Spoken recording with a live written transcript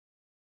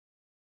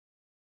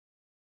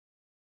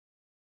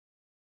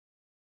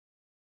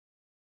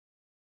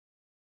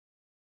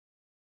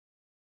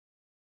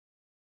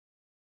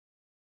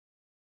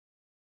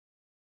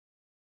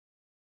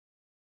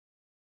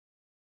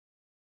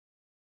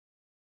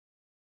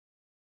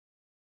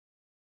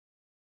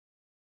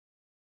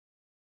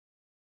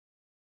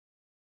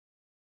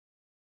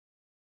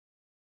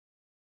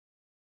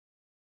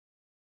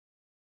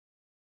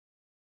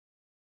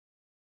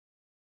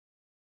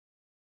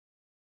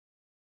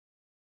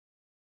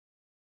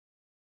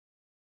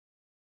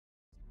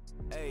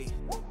Hey,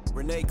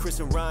 Renee, Chris,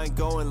 and Ryan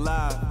going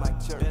live.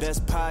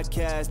 Best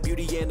podcast,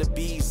 Beauty and the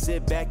Beast.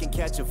 Sit back and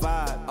catch a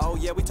vibe. Oh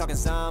yeah, we talking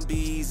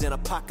zombies and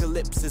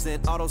apocalypses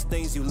and all those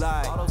things you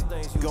like.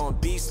 Going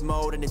beast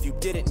mode, and if you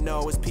didn't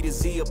know, it's P to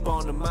Z up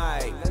on the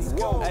mic.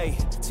 Hey,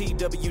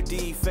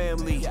 TWD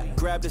family,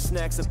 grab the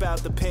snacks about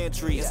the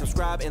pantry.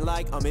 Subscribe and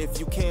like if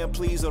you can,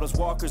 please. Or those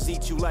walkers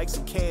eat you like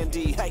some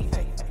candy. Hey,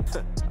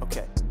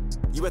 okay.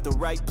 You at the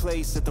right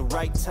place at the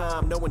right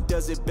time. No one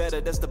does it better,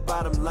 that's the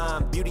bottom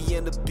line. Beauty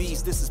and the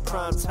Beast, this is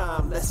prime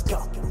time. Let's go.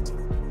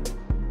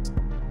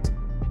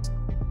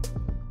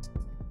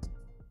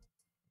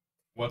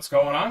 What's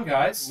going on,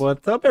 guys?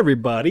 What's up,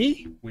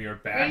 everybody? We are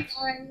back.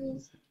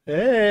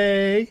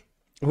 Hey.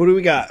 Who do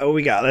we got? Oh,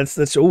 we got.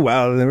 Let's. Oh,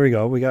 wow. There we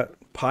go. We got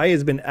Pi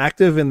has been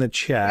active in the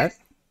chat.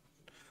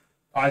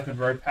 Pi's been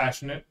very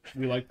passionate.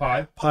 We like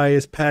Pi. Pi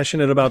is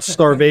passionate about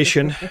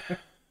starvation.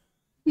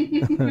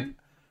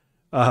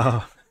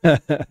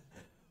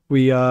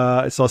 We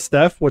saw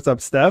Steph. What's up,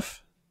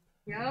 Steph?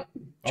 Yep.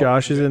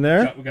 Josh is in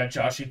there. We got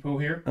Joshy Poo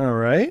here. All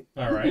right.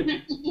 All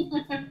right.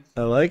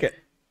 I like it.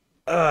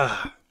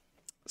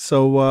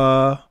 So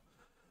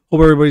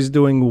hope everybody's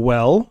doing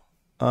well.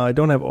 I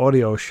don't have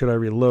audio. Should I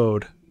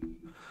reload?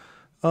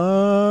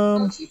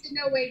 Oh, she said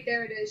no. Wait,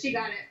 there it is. She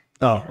got it.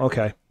 Oh,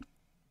 okay.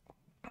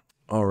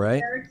 All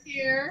right. Eric's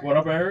here. What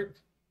up, Eric?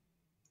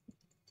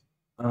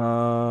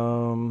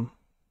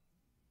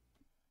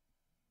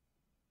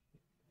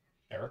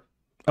 Eric?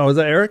 Oh, is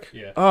that Eric?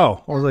 Yeah.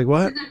 Oh, I was like,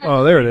 what?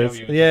 Oh, there it is.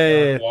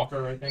 Yeah.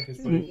 Walker, I think.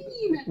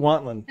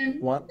 Wantland.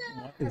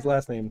 His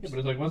last name. Yeah, but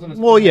it's like, wasn't it?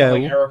 Well, yeah.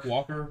 Like Eric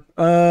Walker.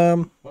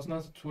 Wasn't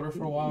that Twitter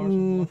for a while or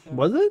something like that?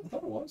 Was it? I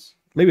thought it was.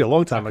 Maybe a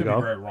long time Could ago.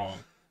 be very wrong.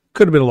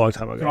 Could have been a long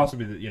time Could ago. also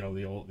be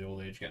the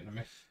old age getting to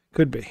me.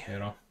 Could be. You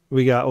know.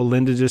 We got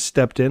Linda just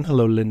stepped in.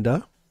 Hello,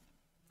 Linda.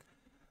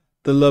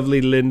 The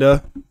lovely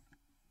Linda.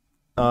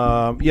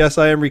 Yes,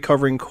 I am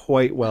recovering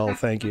quite well.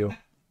 Thank you.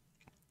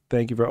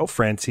 Thank you for. Oh,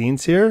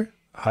 Francine's here.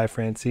 Hi,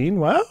 Francine.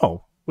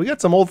 Wow, we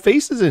got some old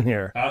faces in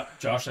here.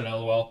 Josh at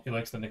LOL. He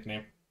likes the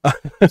nickname.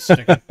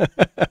 Sticking.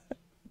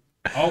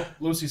 Oh,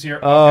 Lucy's here.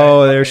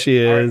 Oh, there she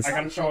is. Right, I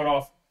gotta show it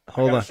off.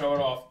 Hold on. Show it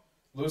off.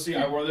 Lucy,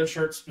 I wore this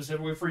shirt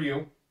specifically for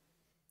you.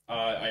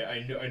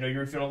 I know you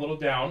were feeling a little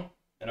down,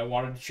 and I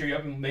wanted to cheer you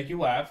up and make you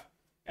laugh.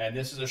 And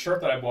this is a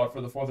shirt that I bought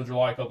for the 4th of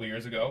July a couple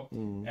years ago.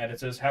 And it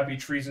says, "Happy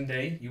Treason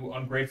Day, you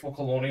ungrateful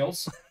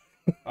colonials."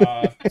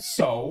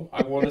 So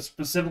I wore this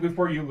specifically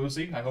for you,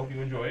 Lucy. I hope you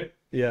enjoy it.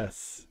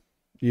 Yes,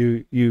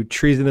 you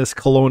treasonous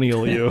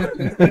colonial, you.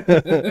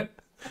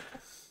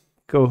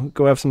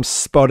 Go have some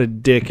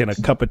spotted dick and a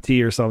cup of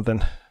tea or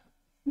something.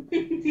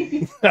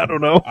 I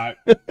don't know.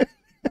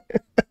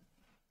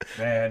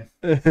 Man,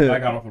 I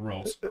got off the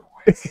rails.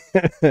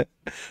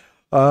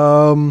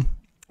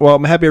 Well,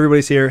 I'm happy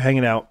everybody's here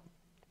hanging out.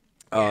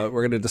 We're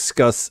going to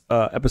discuss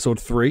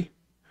episode 3,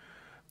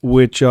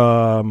 which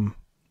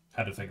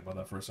Had to think about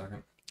that for a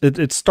second.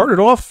 It started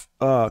off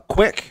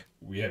quick.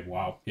 Yeah,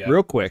 wow. Yeah.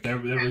 Real quick. There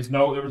was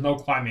no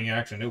climbing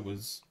action. It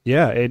was.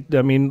 Yeah,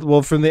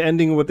 from the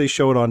ending of what they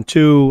showed on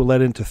 2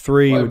 led into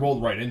 3. Well, it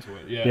rolled right into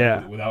it.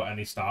 Yeah. Without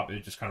any stop,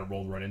 it just kind of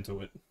rolled right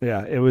into it.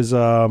 Yeah, it was.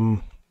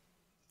 So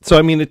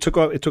I mean, it took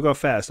off. It took off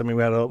fast. I mean,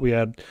 we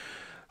had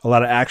a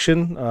lot of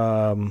action,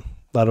 a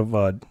lot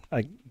of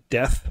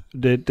death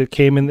that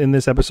came in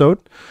this episode.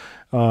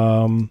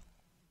 So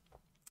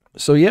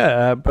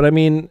yeah, but I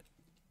mean,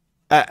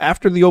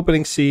 after the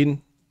opening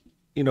scene,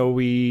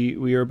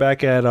 we are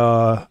back at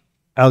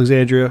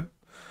Alexandria.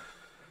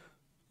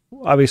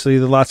 Obviously,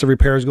 there are lots of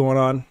repairs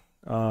going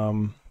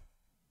on.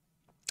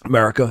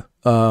 America.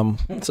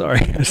 Sorry,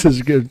 this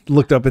is good.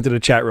 Looked up into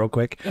the chat real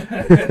quick.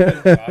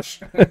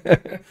 Gosh.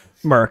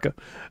 America.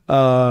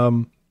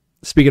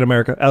 Speaking of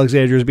America,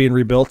 Alexandria is being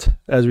rebuilt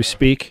as we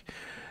speak.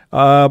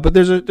 But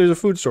there's a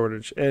food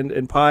shortage,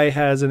 and Pi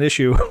has an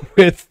issue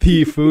with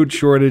the food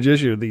shortage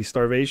issue, the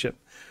starvation.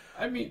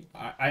 I mean,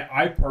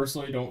 I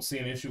personally don't see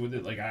an issue with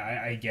it. Like,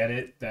 I get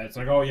it that it's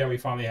like, oh yeah, we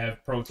finally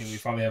have protein, we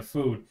finally have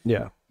food.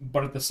 Yeah.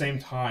 But at the same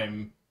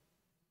time,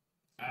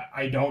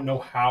 I don't know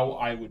how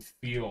I would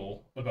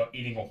feel about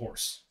eating a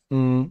horse.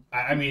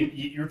 I mean,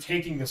 you're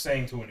taking the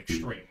saying to an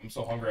extreme. I'm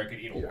so hungry I could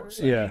eat a horse.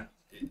 Yeah.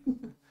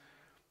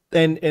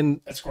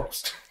 And that's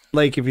gross.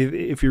 Like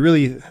if you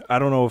really, I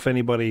don't know if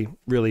anybody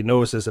really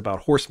knows this about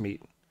horse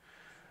meat,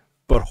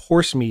 but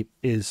horse meat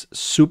is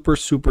super,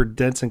 super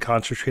dense and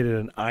concentrated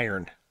in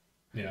iron.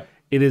 Yeah.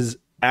 It is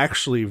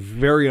actually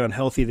very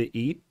unhealthy to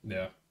eat.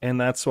 Yeah.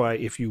 And that's why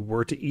if you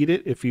were to eat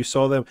it, if you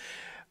saw them,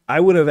 I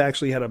would have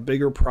actually had a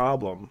bigger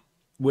problem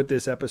with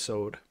this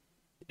episode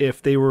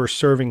if they were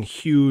serving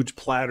huge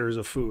platters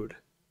of food,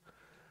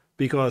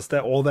 because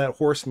all that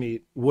horse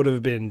meat would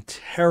have been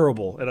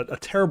terrible and a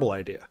terrible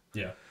idea.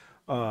 Yeah.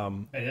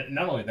 And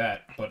not only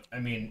that, but I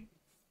mean,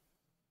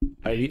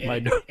 I'd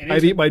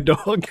eat my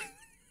dog.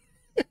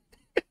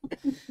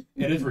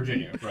 It is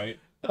Virginia, right?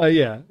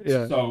 Yeah.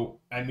 So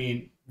I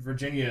mean,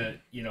 Virginia,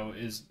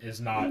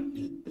 is not,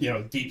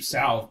 deep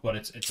south, but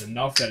it's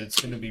enough that it's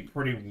going to be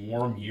pretty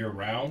warm year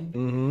round.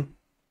 Mm-hmm.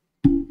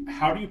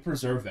 How do you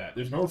preserve that?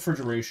 There's no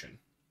refrigeration.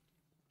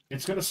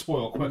 it's gonna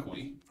spoil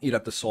quickly. You'd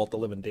have to salt the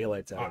living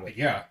daylights out of it.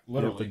 Yeah, You'd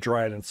literally. have to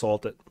dry it and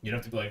salt it. You'd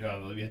have to be like the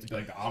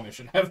Amish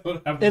and have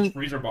those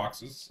freezer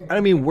boxes. I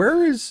mean,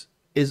 where is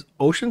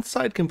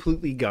Oceanside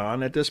completely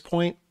gone at this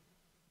point?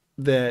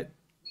 That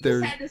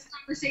there's just had this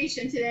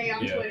conversation today on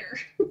Twitter.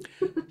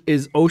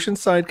 Is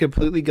Oceanside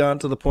completely gone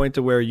to the point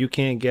to where you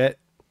can't get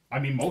I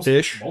mean,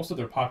 fish? Most of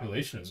their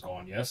population is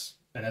gone, yes,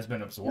 and has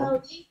been absorbed.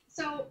 Well,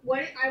 so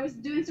what I was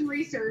doing some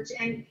research,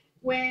 and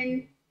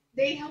when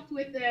they helped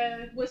with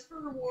the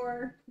Whisperer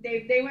War,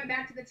 they went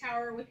back to the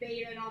tower with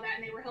Beta and all that,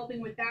 and they were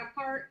helping with that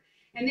part.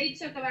 And they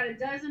took about a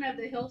dozen of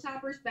the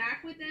Hilltoppers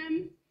back with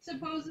them,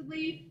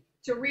 supposedly,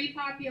 to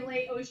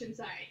repopulate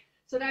Oceanside.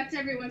 So that's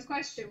everyone's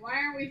question. Why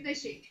aren't we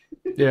fishing?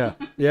 Yeah.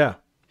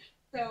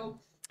 So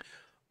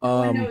no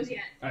one knows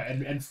yet.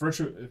 And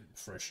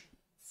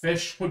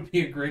fish would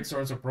be a great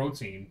source of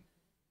protein,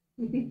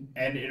 and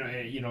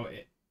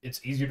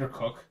it's easier to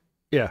cook.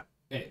 Yeah.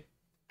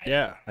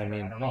 I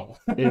mean, I don't know.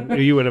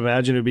 You would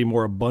imagine it'd be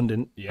more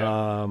abundant.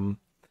 Yeah.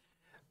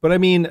 But I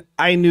mean,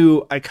 I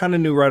kind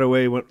of knew right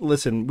away.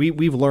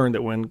 We've learned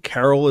that when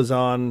Carol is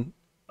on,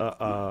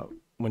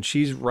 when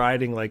she's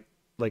riding like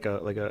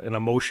an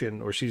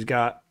emotion, or she's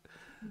got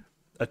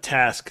a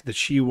task that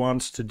she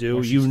wants to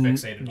do,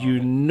 you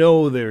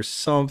know there's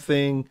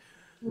something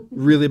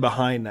really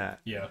behind that.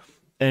 Yeah.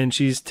 And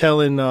she's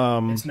telling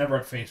it's never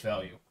at face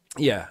value.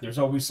 Yeah. There's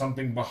always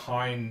something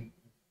behind.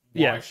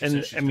 Yeah,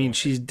 and I mean,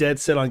 she's dead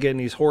set on getting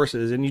these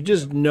horses, and you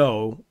just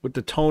know with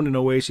the tone and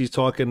the way she's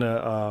talking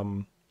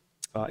to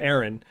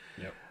Aaron.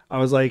 Yep. I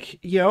was like,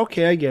 yeah,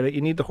 okay, I get it.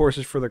 You need the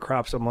horses for the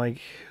crops. I'm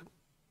like,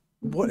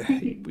 what?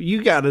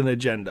 You got an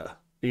agenda,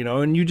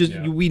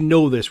 and we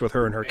know this with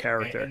her and her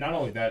character. And not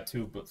only that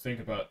too, but think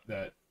about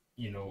that.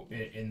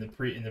 In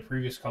the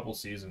previous couple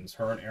seasons,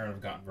 her and Aaron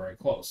have gotten very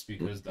close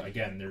because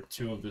again, they're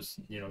two of this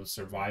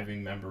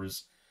surviving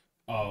members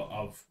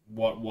of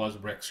what was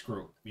Rick's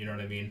group. You know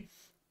what I mean?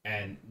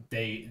 And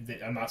they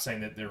I'm not saying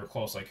that they were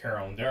close like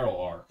Carol and Daryl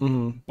are,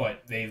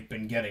 but they've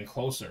been getting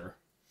closer,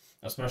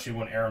 especially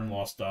when Aaron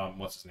lost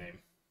what's his name?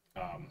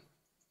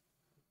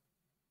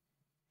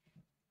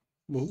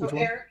 Which one?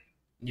 Eric?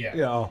 Yeah.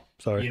 Yeah. Oh,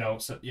 sorry.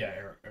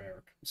 Eric.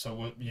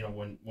 So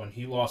when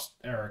he lost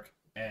Eric,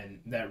 and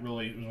that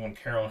really was when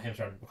Carol and him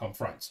started to become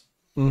friends.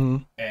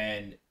 Mm-hmm.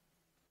 And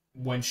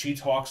when she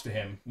talks to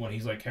him, when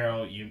he's like,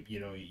 Carol,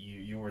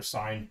 you were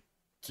assigned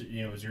to,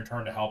 it was your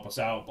turn to help us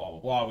out, blah, blah,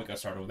 blah. We got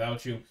started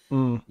without you.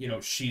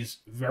 She's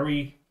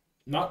very,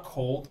 not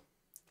cold,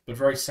 but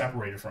very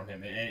separated from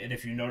him. And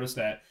if you notice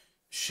that,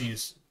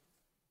 she's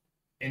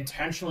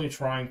intentionally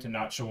trying to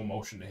not show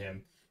emotion to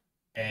him.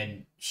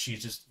 And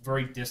she's just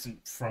very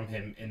distant from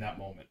him in that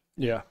moment.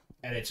 Yeah.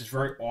 And it's just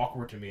very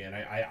awkward to me. And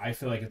I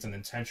feel like it's an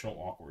intentional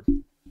awkward.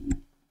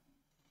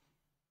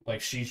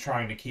 Like she's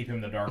trying to keep him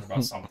in the dark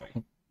about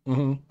something.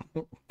 Mm-hmm.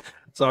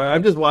 Sorry,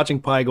 I'm just watching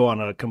Pi go on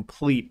a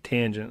complete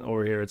tangent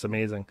over here. It's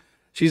amazing.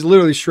 She's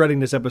literally shredding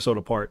this episode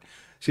apart.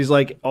 She's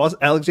like,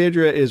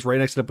 Alexandria is right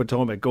next to the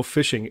Potomac. Go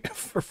fishing,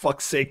 for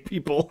fuck's sake,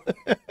 people.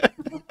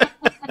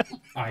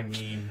 I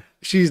mean,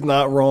 she's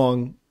not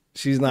wrong.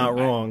 She's not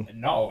wrong.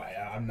 I'm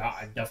not.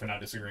 I'm definitely not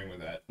disagreeing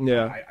with that.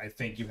 Yeah, I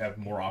think you have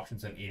more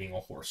options than eating a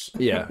horse.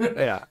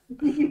 Yeah.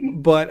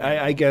 But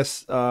I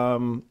guess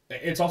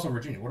it's also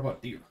Virginia. What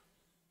about deer?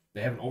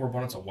 They have an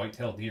overabundance of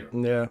white-tailed deer.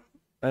 Yeah,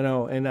 I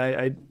know. And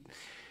I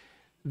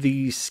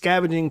the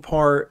scavenging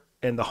part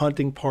and the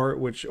hunting part,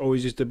 which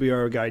always used to be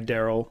our guy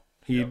Daryl.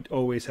 He'd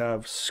always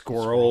have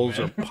squirrels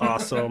or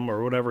possum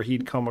or whatever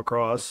he'd come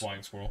across. The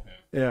flying squirrel.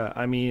 Yeah.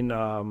 I mean,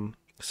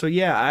 so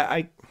yeah,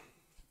 I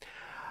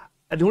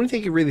the only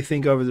thing I really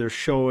think of is they're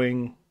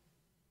showing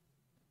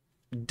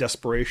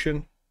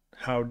desperation.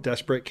 How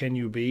desperate can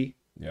you be?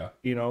 Yeah.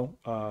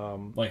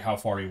 Like how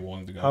far are you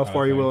willing to go? How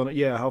far are you willing?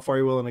 How far are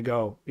you willing to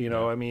go?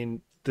 I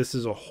mean, this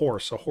is a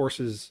horse. A horse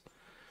is,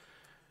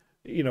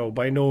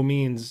 by no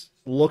means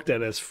looked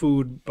at as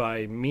food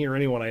by me or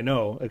anyone I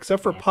know,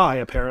 except for Pi,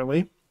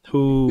 apparently,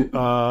 who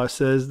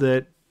says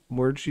that,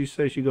 where'd she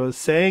say? She goes,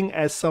 saying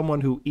as someone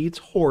who eats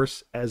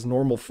horse as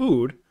normal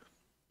food,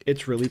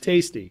 it's really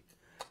tasty.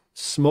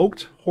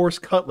 Smoked horse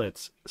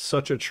cutlets,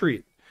 such a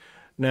treat.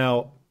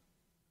 Now,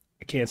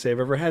 I can't say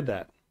I've ever had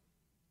that.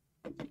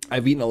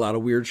 I've eaten a lot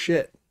of weird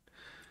shit.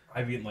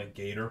 I've eaten like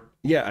gator.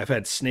 Yeah, I've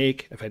had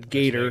snake. I've had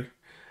gator.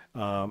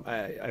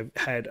 I've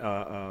had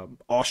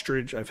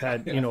ostrich. I've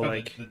had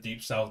like the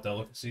deep south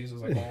delicacies,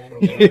 as I call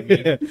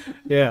them.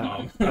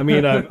 Yeah. I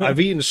mean, I've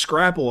eaten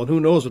scrapple, and who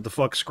knows what the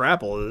fuck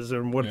scrapple is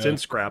and what's in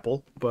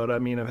scrapple. But I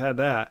mean, I've had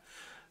that.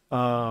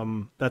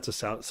 That's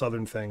a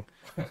southern thing.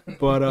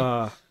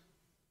 But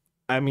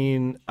I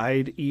mean,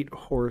 I'd eat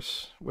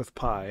horse with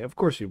pie. Of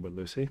course you would,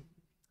 Lucy.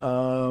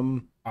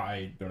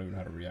 I don't even know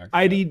how to react.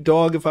 I'd eat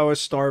dog if I was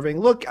starving.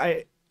 Look,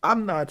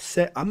 I'm not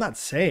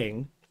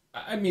saying.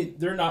 I mean,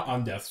 they're not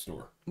on death's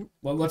door.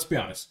 Well, let's be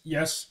honest.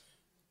 Yes.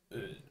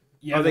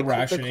 Are they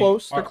rationing. They're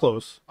close? They're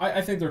close.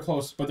 I think they're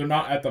close, but they're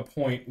not at the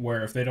point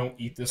where if they don't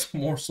eat this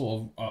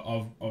morsel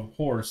of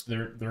horse,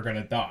 they're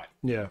gonna die.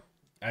 Yeah.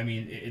 I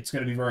mean, it's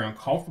gonna be very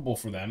uncomfortable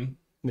for them,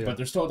 but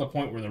they're still at the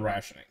point where they're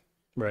rationing.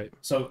 Right.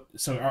 So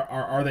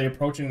are they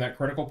approaching that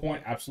critical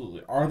point?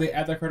 Absolutely. Are they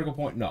at that critical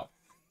point? No.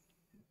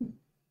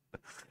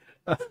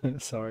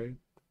 Sorry,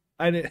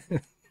 I didn't.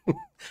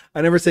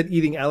 I never said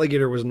eating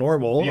alligator was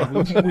normal. Yeah,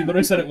 we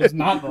literally said it was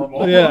not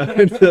normal. Yeah,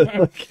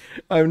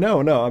 like,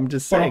 no. I'm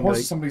just But a saying, horse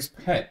like, is somebody's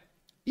pet.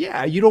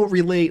 yeah, you don't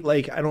relate.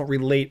 Like, I don't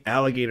relate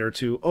alligator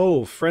to,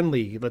 oh,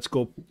 friendly. Let's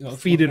go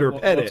feed it or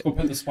pet Let's it. go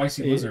pet the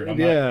spicy lizard. I'm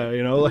Yeah,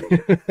 you know, like,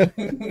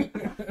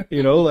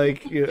 you know,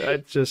 like,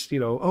 it's just, you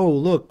know, oh,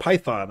 look,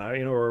 python,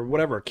 you know, or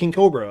whatever, king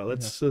cobra.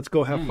 Let's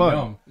go have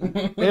fun.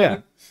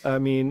 Yeah, I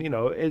mean, you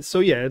know, it's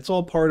it's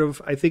all part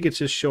of. I think it's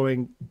just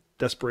showing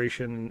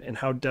desperation and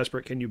how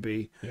desperate can you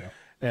be,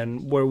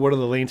 and what are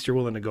the lengths you're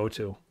willing to go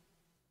to.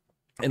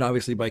 And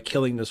obviously, by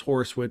killing this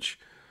horse, which,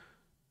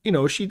 you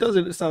know, she does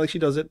it. It's not like she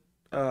does it,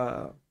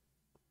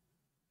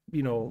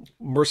 you know,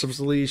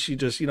 mercilessly. She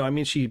just, you know, I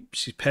mean, she's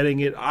petting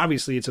it.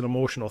 Obviously, it's an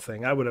emotional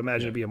thing. I would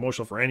imagine it'd be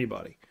emotional for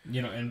anybody.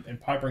 You know, and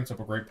Pi brings up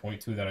a great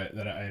point too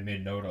that I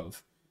made note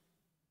of.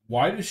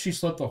 Why does she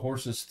slit the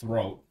horse's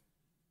throat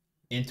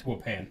into a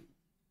pan?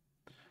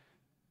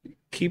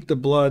 Keep the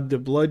blood. The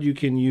blood you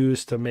can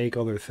use to make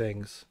other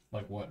things.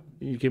 Like what?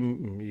 You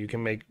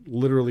can make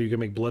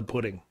blood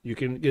pudding.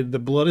 The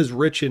blood is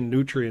rich in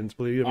nutrients.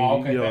 I mean,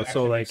 okay, you know, that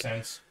so like, makes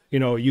sense. you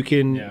know, you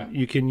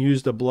can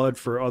use the blood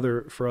for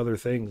other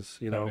things.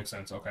 You know, that makes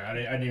sense. Okay, I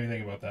didn't even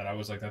think about that. I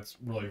was like, that's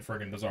really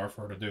friggin' bizarre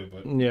for her to do.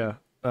 But yeah,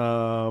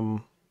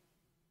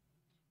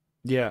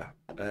 yeah.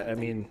 I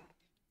mean,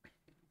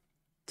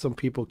 some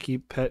people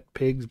keep pet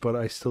pigs, but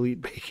I still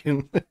eat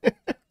bacon.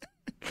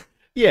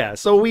 Yeah,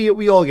 so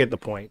we all get the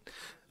point.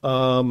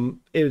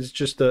 It was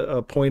just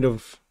a point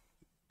of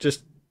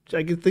just,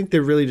 I think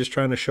they're really just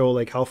trying to show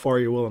like how far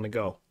you're willing to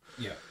go.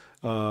 Yeah.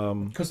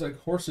 Because like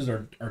horses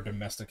are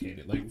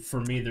domesticated. Like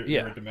for me,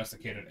 they're a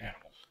domesticated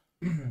animal.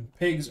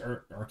 Pigs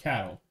are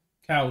cattle.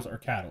 Cows are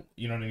cattle.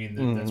 You know what I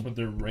mean? That's what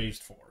they're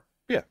raised for.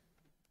 Yeah.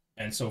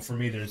 And so for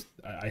me,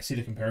 I see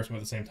the comparison, but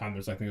at the same time,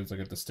 there's like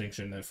a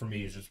distinction that for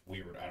me is just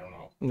weird. I don't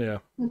know. Yeah.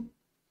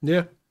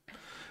 Yeah.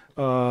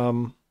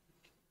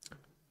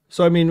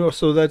 So I mean,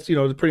 so that's, you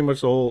know, pretty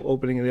much the whole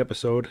opening of the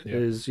episode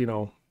is, you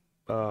know,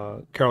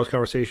 Carol's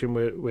conversation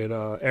with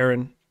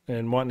Aaron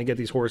and wanting to get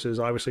these horses.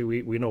 Obviously,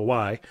 we know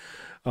why.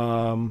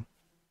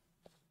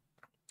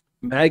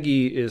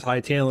 Maggie is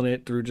hightailing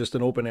it through just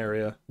an open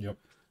area. Yep.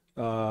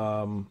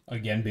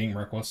 Again, being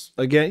reckless.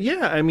 Again,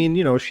 yeah. I mean,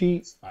 you know,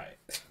 she's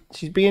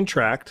being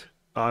tracked.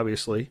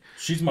 Obviously,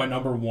 she's my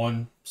number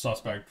one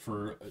suspect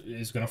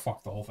is gonna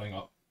fuck the whole thing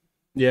up.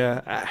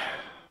 Yeah.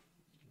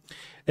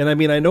 And I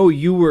mean, I know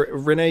you were,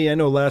 Renee, I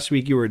know last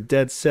week you were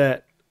dead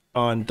set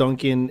on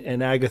Duncan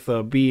and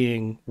Agatha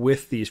being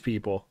with these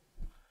people.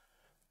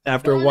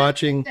 After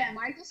watching them,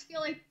 I just feel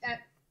like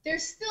that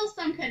there's still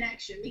some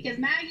connection because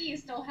Maggie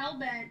is still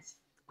hell-bent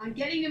on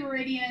getting the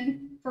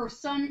Meridian for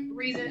some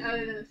reason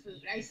other than the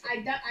food.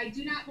 I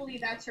do not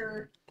believe that's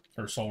her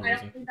sole reason.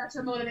 I don't think that's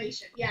her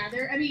motivation. Yeah,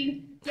 there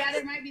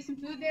might be some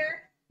food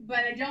there, but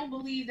I don't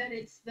believe that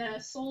it's the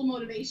sole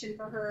motivation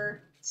for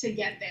her to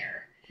get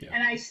there. Yeah.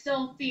 And I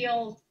still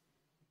feel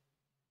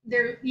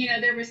there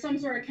was some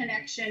sort of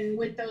connection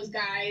with those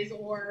guys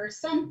or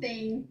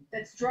something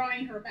that's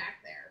drawing her back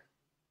there.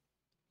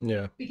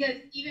 Yeah. Because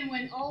even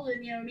when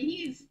Alden, you know, I mean,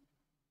 he's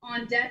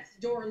on death's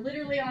door,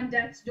 literally on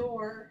death's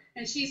door,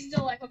 and she's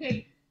still like,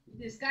 okay,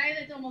 this guy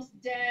that's almost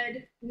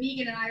dead,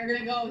 Negan and I are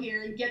gonna go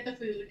here and get the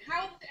food.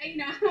 How is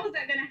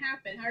that gonna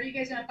happen? How are you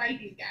guys gonna fight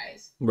these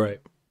guys? Right.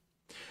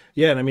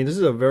 Yeah, and I mean, this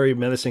is a very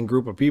menacing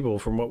group of people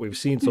from what we've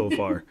seen so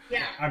far.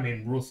 Yeah. I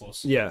mean,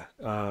 ruthless. Yeah.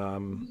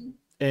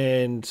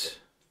 And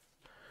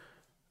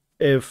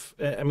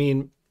I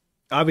mean,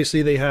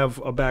 obviously they have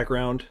a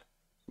background,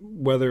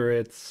 whether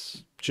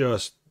it's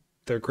just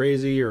they're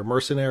crazy or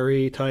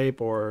mercenary type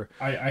or...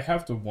 I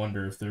have to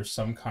wonder if there's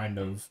some kind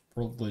of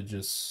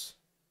religious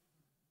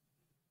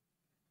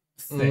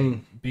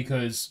thing.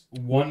 Because,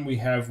 one, we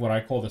have what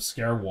I call the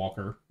scare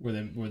walker, where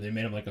they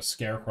made him like a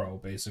scarecrow,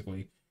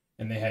 basically.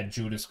 And they had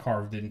Judas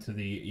carved into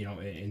the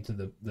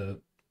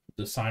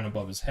sign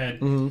above his head.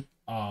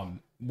 Mm-hmm.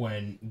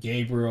 When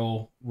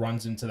Gabriel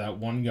runs into that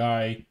one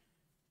guy,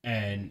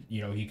 and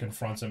you know he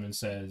confronts him and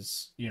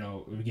says, you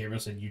know, Gabriel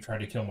said, "You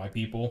tried to kill my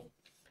people,"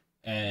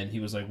 and he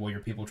was like, "Well,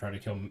 your people tried to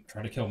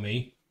kill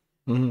me."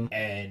 Mm-hmm.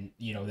 And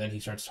you know, then he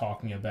starts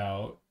talking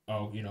about,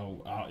 oh, you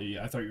know,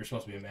 I thought you were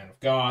supposed to be a man of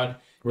God.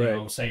 Right. You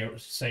know,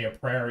 say a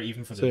prayer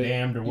even for the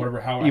damned or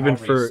whatever. Even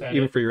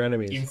for your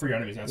enemies. Even for your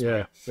enemies. That's right.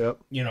 Right. Yep.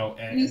 You know,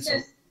 and he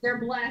says they're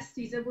blessed.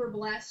 He said we're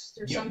blessed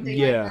or something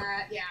like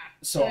that. Yeah.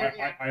 So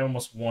I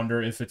almost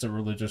wonder if it's a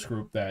religious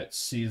group that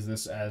sees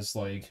this as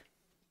like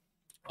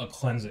a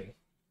cleansing.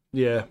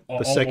 Yeah,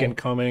 the second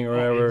coming or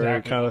whatever,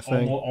 exactly. Kind of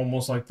thing.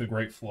 Almost like the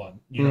Great Flood.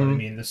 You know what I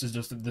mean? This is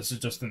just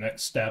the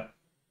next step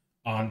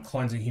on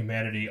cleansing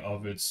humanity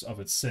of its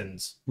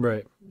sins.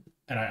 Right.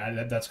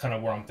 And that's kind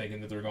of where I'm thinking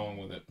that they're going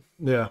with it.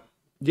 Yeah.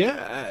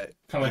 Yeah.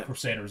 Kind of like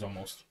Crusaders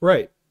almost.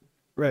 Right.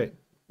 Right.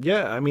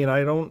 Yeah. I mean,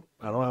 I don't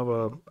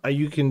have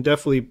you can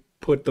definitely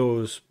put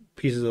those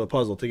pieces of the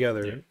puzzle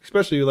together. Yeah.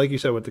 Especially like you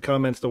said with the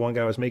comments the one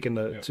guy was making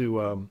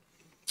to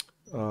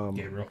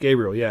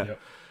Gabriel. Yeah. Yep.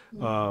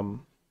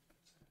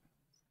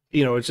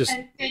 It's just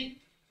and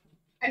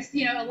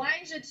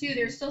Elijah too.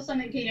 There's still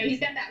something. He's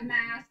got that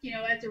mask.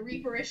 It's a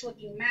Reaperish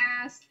looking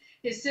mask.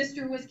 His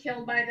sister was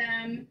killed by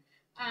them.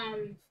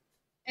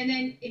 And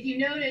then if you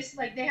notice,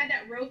 like they had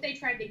that rope they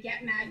tried to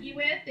get Maggie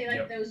with. They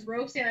those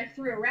ropes they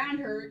threw around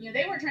her.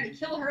 They weren't trying to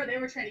kill her. They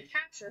were trying to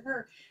capture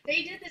her.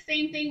 They did the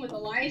same thing with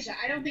Elijah.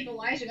 I don't think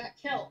Elijah got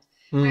killed.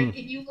 If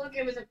you look,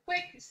 it was a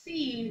quick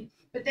scene,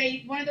 but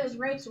one of those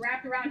ropes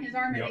wrapped around his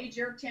arm and they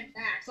jerked him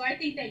back. So I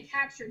think they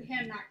captured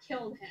him, not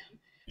killed him.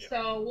 Yep.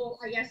 So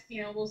I guess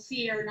we'll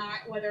see or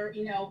not whether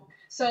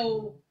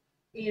So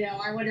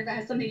I wonder if it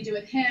has something to do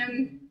with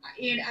him.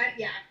 I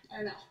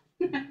don't know.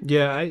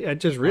 Yeah, I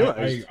just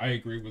realized. I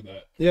agree with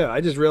that. Yeah,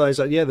 I just realized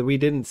that that we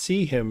didn't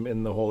see him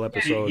in the whole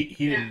episode.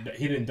 He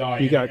didn't die.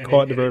 He got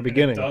caught at the very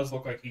beginning. It does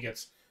look like he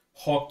gets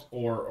hooked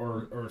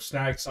or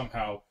snagged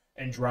somehow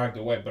and dragged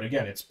away. But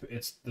again, it's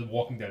The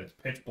Walking Dead. It's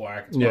pitch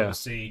black. It's hard to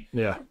see.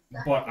 Yeah.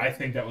 But I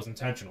think that was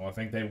intentional. I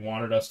think they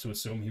wanted us to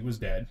assume he was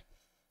dead.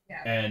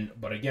 Yeah.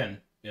 But again,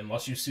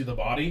 unless you see the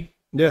body.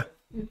 Yeah.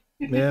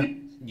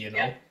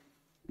 Yeah.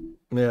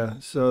 Yeah,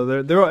 so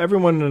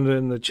everyone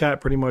in the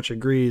chat pretty much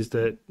agrees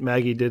that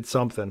Maggie did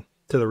something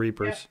to the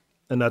Reapers,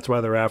 and that's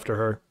why they're after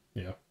her.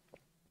 Yeah.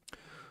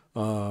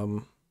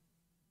 That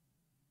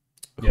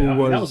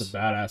was a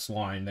badass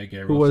line that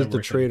Gabriel who was said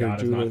the traitor God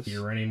Judas? Is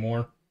not here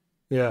anymore.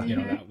 Yeah.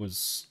 That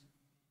was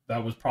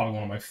probably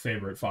one of my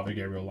favorite Father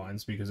Gabriel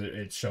lines because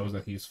it shows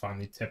that he's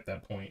finally tipped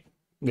that point.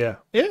 Yeah.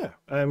 Yeah.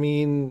 I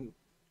mean,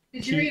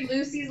 did you read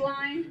Lucy's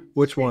line?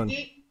 Which one?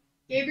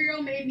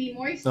 Gabriel made me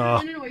moister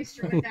than an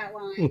oyster with that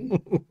line.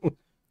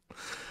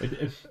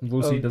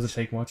 Lucy doesn't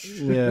take much.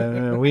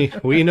 Yeah,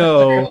 we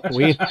know.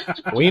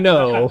 we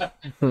know.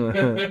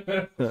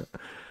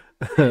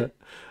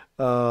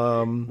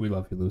 We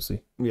love you,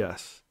 Lucy.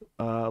 Yes.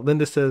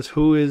 Linda says,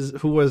 "Who was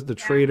the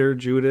traitor,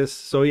 Judas?"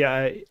 So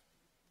I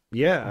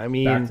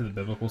mean, back to the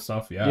biblical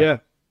stuff. Yeah. Yeah.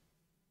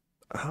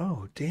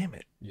 Oh, damn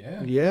it.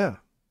 Yeah. Yeah.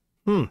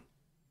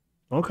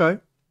 Okay.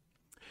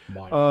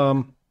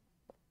 Why?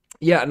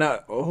 Yeah, now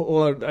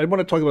hold on. I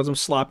want to talk about some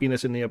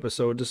sloppiness in the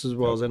episode just as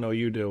well as I know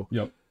you do.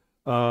 Yep.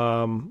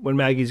 When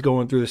Maggie's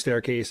going through the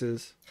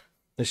staircases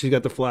and she's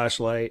got the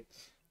flashlight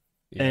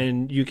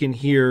and you can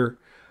hear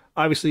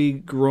obviously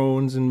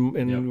groans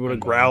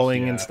and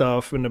growling and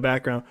stuff in the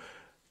background.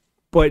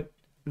 But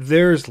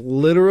there's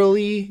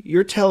literally,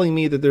 you're telling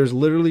me that there's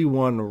literally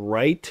one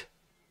right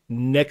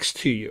next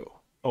to you.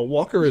 A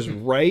walker is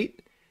right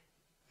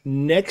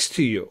next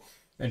to you.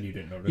 And you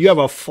didn't notice. You have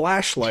a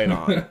flashlight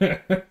on.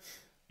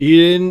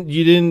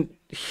 You didn't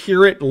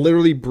hear it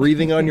literally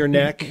breathing on your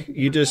neck.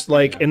 You just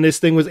and this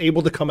thing was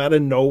able to come out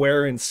of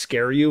nowhere and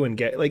scare you and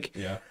get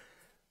the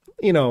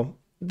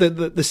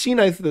scene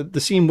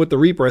the scene with the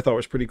Reaper I thought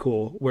was pretty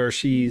cool, where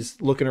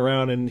she's looking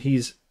around and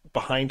he's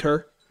behind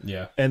her.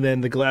 Yeah. And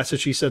then the glass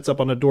that she sets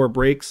up on the door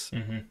breaks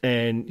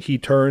and he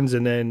turns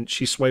and then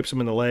she swipes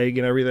him in the leg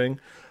and everything.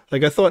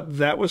 I thought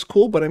that was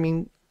cool, but I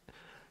mean,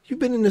 you've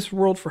been in this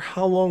world for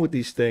how long with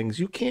these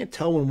things? You can't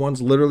tell when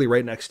one's literally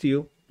right next to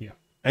you.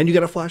 And you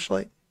got a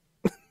flashlight?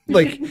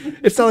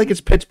 It's not like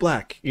it's pitch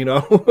black, and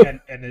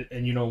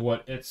you know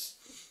what? It's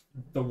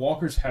the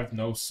walkers have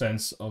no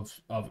sense of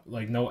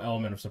no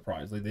element of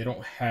surprise. They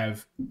don't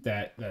have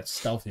that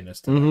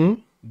stealthiness to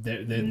them.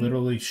 They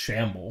literally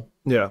shamble.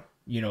 Yeah.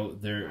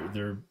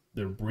 They're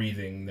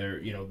breathing.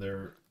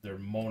 They're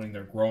moaning.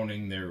 They're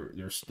groaning.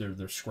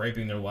 They're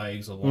scraping their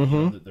legs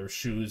along their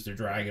shoes. They're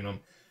dragging them.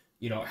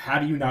 How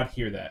do you not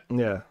hear that?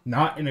 Yeah.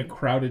 Not in a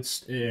crowded,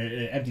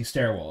 empty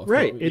stairwell.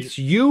 Right. It's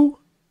you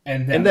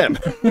and them.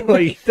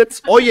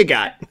 That's all you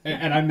got.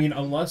 And I mean,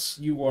 unless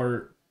you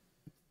are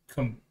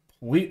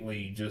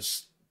completely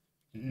just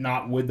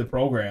not with the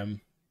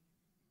program,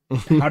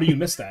 how do you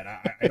miss that?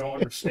 I don't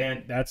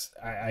understand.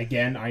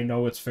 I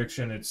know it's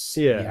fiction.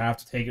 You have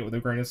to take it with a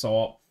grain of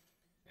salt,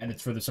 and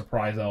it's for the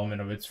surprise element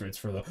of it. It's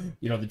for the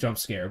the jump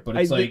scare. But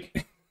it's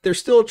they're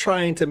still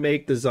trying to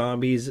make the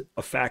zombies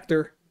a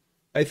factor.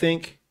 I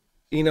think,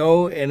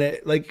 and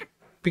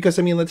because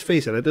I mean, let's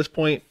face it. At this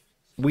point,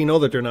 we know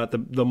that they're not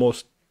the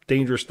most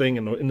dangerous thing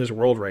in this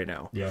world right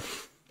now. Yeah.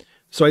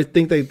 So I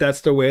think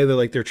that's the way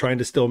that they're trying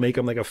to still make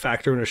them a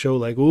factor in a show.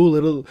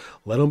 Ooh,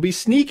 let them be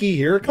sneaky.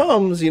 Here it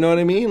comes. You know what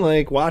I mean?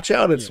 Watch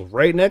out. It's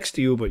right next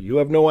to you, but you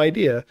have no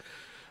idea.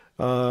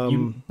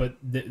 But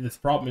the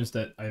problem is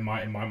that in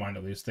my mind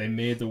at least, they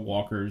made the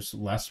walkers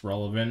less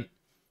relevant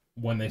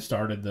when they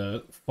started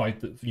the fight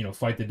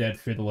the dead,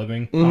 fear the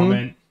living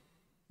comment.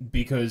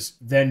 Because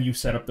then you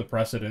set up the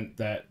precedent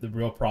that the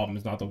real problem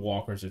is not the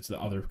walkers, it's the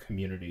other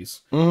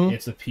communities.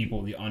 It's the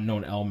people, the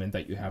unknown element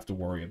that you have to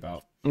worry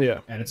about. Yeah.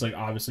 And it's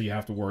obviously you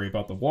have to worry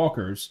about the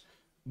walkers,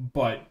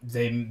 but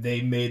they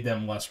made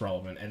them less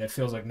relevant. And it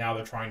feels like now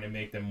they're trying to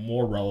make them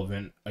more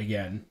relevant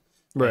again.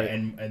 Right.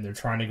 And they're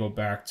trying to go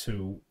back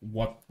to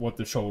what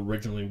the show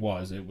originally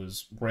was. It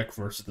was Rick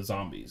versus the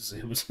zombies.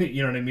 It was,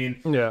 you know what I mean?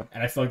 Yeah.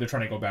 And I feel like they're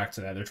trying to go back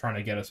to that. They're trying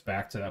to get us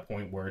back to that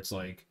point where it's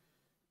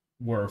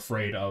were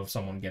afraid of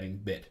someone getting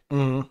bit.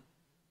 Mm-hmm.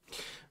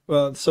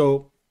 Well,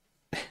 so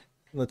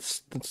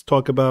let's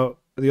talk about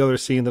the other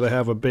scene that I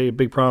have a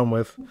big problem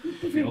with.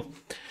 The field.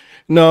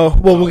 No,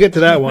 well, we'll get to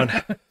that one.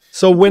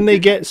 So when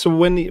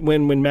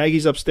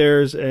Maggie's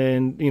upstairs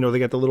and they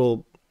got the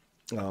little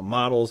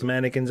models,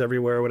 mannequins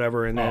everywhere, or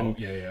whatever, and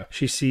then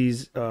she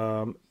sees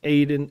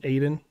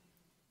Aiden,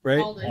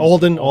 right?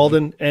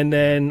 Alden, and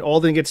then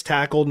Alden gets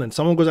tackled, and then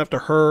someone goes after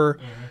her,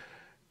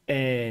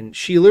 and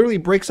she literally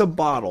breaks a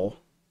bottle,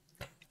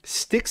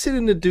 sticks it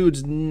in the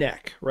dude's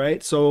neck,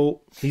 right?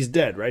 So he's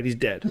dead, right? He's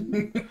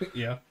dead.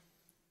 Yeah.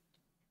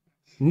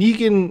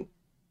 Negan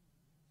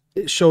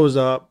shows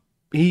up.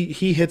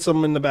 He hits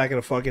him in the back of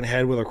the fucking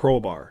head with a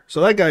crowbar. So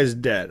that guy's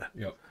dead.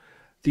 Yep.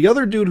 The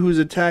other dude who's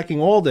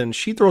attacking Alden,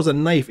 she throws a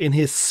knife in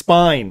his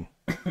spine.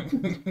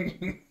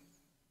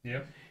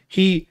 Yep.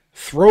 He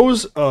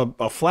throws a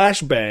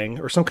flashbang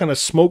or some kind of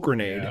smoke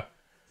grenade. Yeah.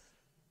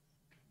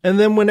 And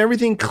then when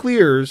everything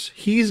clears,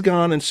 he's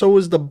gone, and so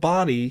is the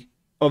body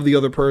of the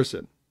other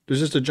person. There's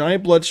just a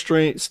giant blood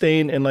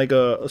stain and like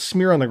a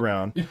smear on the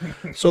ground.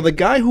 So the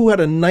guy who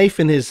had a knife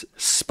in his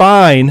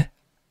spine,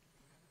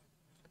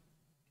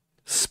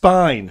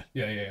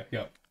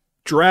 Yeah.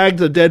 dragged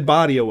the dead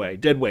body away,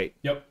 dead weight.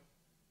 Yep.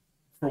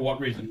 For what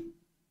reason?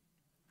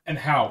 And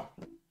how?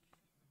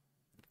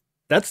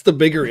 That's the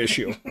bigger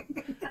issue.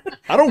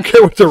 I don't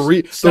care what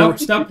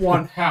Step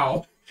one,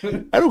 how?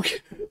 I don't care.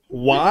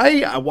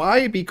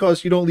 Why?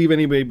 Because you don't leave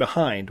anybody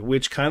behind,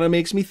 which kind of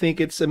makes me think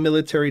it's a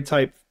military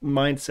type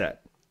mindset.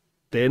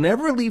 They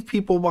never leave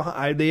people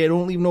behind. They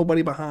don't leave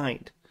nobody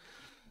behind.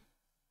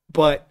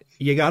 But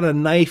you got a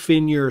knife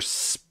in your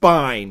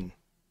spine,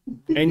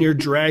 and you're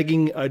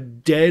dragging a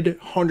dead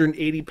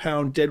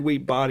 180-pound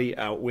deadweight body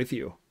out with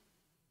you.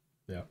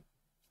 Yeah.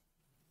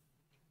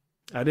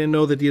 I didn't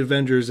know that the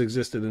Avengers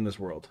existed in this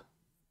world.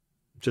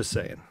 Just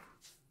saying.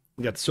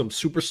 We got some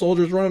super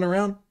soldiers running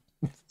around.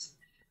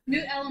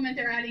 New element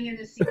they're adding in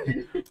this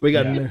season. We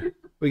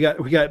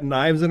got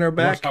knives in our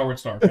back. Howard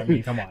Stark. I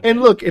mean, come on.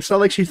 And look, it's not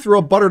like she threw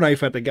a butter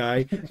knife at the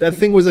guy. That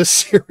thing was a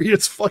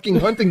serious fucking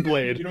hunting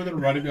blade. You know what they're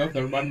reminding me of?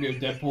 They're reminding me of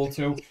Deadpool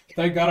too.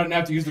 Thank God I didn't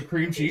have to use the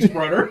cream cheese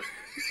spreader.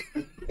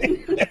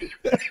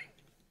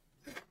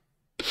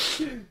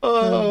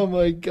 Oh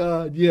my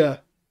god, yeah.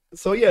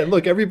 So yeah,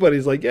 look,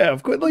 everybody's like, yeah,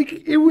 of course. Like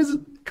it was.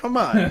 Come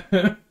on.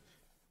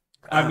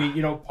 I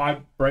mean, I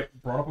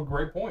brought up a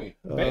great point.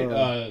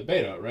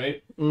 Beta,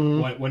 right?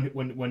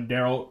 Mm-hmm. When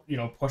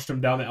Daryl, pushed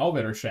him down the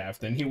elevator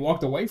shaft and he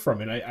walked away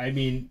from it. I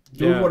mean,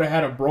 dude would have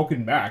had a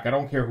broken back. I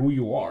don't care who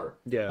you are.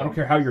 Yeah. I don't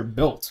care how you're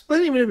built.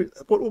 What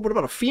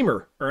about a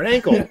femur or an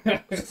ankle?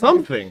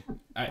 Something.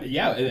 I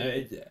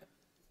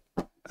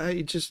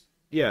just,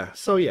 yeah.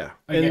 So yeah.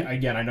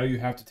 Again, I know you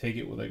have to take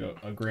it with like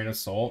a grain of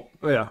salt.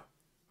 Yeah.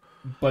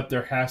 But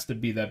there has to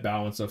be that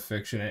balance of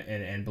fiction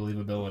and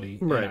believability.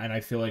 Right. And I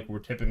feel like we're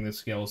tipping the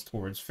scales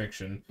towards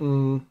fiction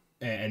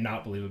and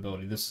not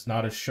believability. This is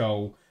not a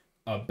show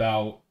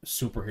about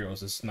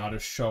superheroes. This is not a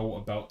show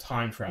about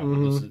time travel.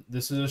 Mm-hmm.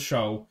 This is a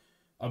show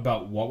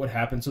about what would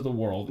happen to the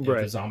world if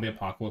the zombie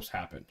apocalypse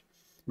happened.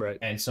 Right.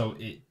 And so,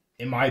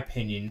 in my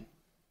opinion,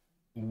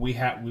 we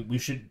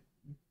should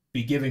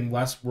be giving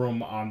less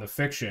room on the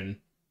fiction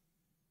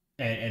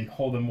and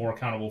hold them more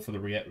accountable for the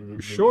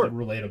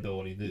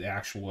relatability, the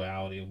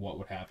actuality of what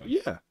would happen.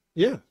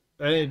 Yeah.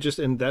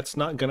 And that's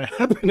not going to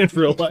happen in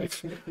real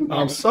life.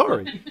 I'm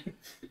sorry.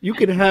 You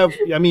could have,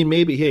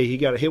 maybe, hey, he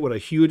got hit with a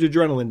huge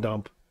adrenaline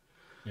dump.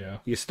 Yeah.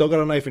 You still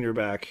got a knife in your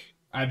back.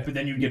 But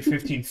then you get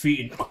 15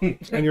 feet.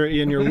 and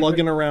you're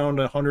lugging around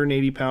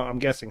 180-pound, I'm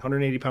guessing,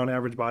 180-pound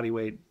average body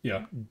weight.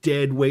 Yeah.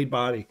 Dead weight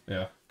body.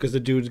 Yeah. Because the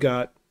dude's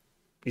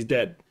he's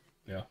dead.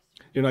 Yeah.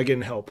 You're not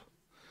getting help.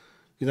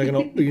 You're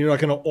not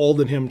gonna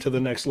Alden him to the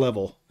next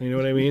level. You know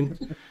what I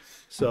mean?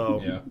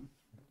 So yeah.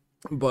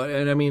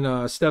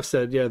 But Steph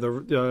said, yeah,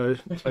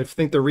 I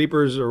think the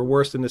Reapers are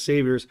worse than the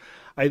Saviors.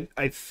 I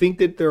think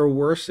that they're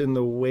worse in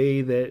the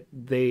way that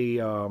they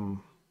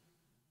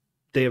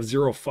have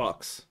zero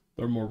fucks.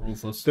 They're more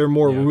ruthless. They're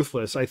more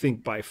ruthless, I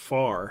think, by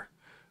far.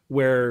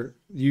 Where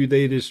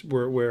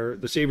where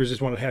the Saviors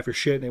just wanted half your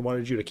shit and they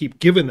wanted you to keep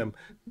giving them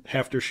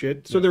half their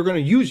shit, so they're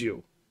going to use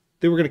you.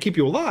 They were going to keep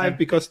you alive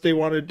because they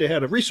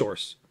had a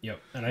resource. Yep,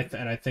 and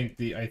I think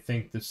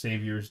the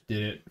Saviors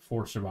did it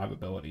for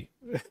survivability,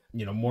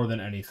 more than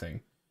anything.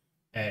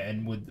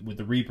 And with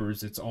the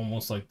Reapers, it's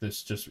almost like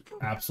this just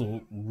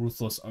absolute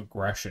ruthless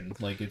aggression.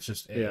 Like it's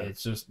just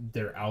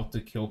they're out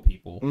to kill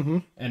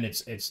people, and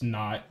it's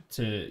not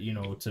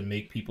to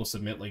make people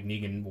submit like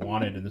Negan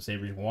wanted and the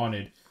Saviors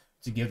wanted,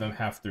 to give them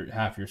half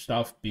your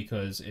stuff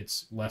because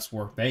it's less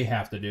work they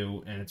have to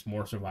do and it's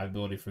more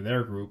survivability for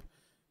their group.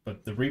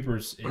 But the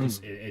Reapers,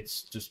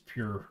 it's just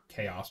pure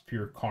chaos,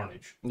 pure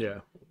carnage.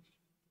 Yeah.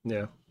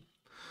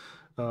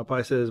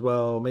 Pi says,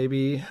 well,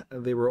 maybe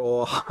they were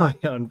all high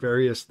on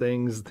various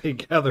things they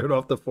gathered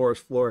off the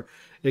forest floor.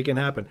 It can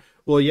happen.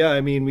 Well, yeah,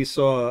 we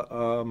saw,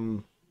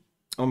 oh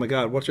my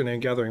God, what's her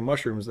name, gathering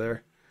mushrooms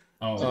there.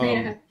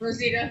 Oh,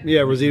 Rosita.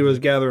 Yeah, Rosita was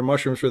gathering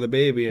mushrooms for the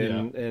baby,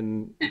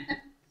 and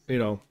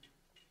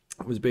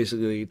was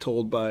basically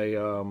told by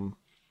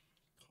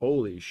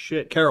holy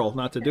shit, Carol,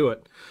 not to do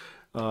it,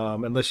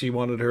 unless she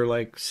wanted her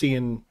like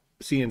seeing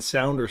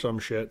sound or some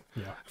shit.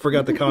 Yeah. I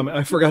forgot the comment.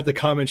 I forgot the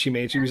comment she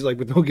made. She was like,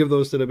 "But don't give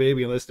those to the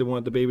baby unless they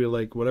want the baby to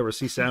like whatever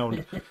see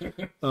sound."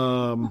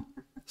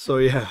 So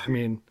yeah, I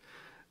mean,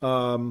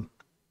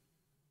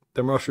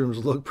 the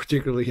mushrooms look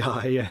particularly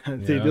high. Yeah,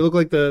 they look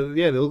like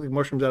they look like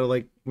mushrooms out of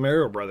like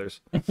Mario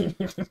Brothers.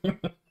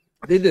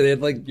 They did. They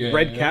had like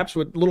red caps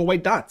with little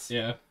white dots.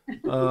 Yeah.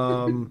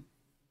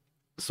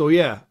 So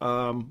yeah,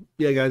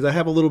 guys, I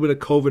have a little bit of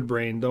COVID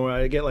brain. Don't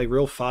I get like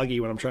real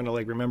foggy when I'm trying to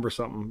like remember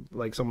something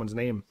like someone's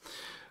name.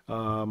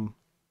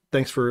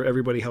 Thanks for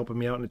everybody helping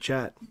me out in the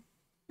chat.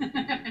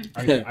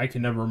 I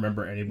can never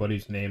remember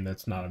anybody's name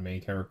that's not a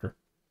main character.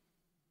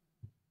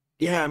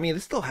 Yeah, I mean,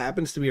 it still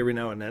happens to me every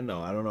now and then,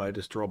 though. I don't know. I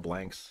just draw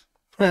blanks.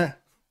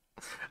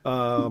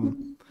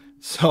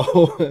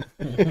 So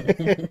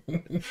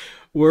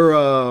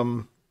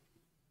we're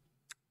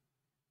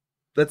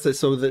that's it.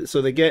 So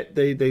they get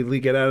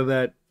out of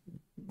that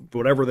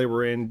whatever they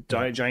were in,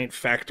 giant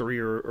factory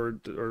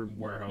or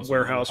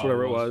warehouse,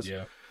 whatever it was.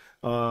 Yeah.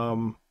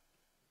 And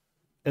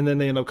then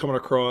they end up coming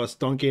across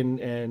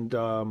Duncan and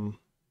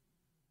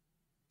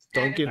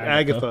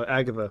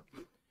Agatha,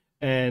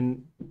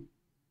 and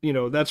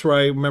that's where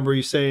I remember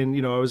you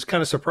saying, I was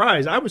kind of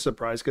surprised. I was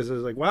surprised because I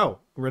was like, wow,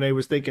 Renee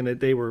was thinking that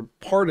they were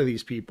part of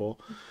these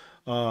people.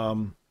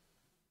 I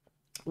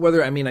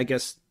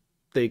guess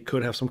they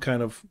could have some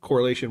kind of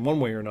correlation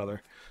one way or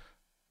another.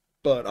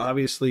 But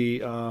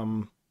obviously,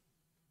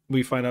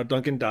 we find out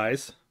Duncan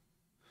dies.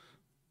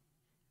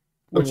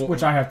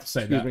 Which I have to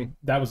say,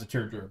 that was a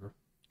tearjerker.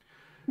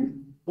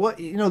 Well,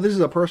 this is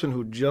a person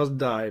who just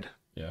died.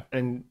 Yeah.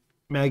 And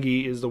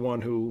Maggie is the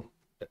one who,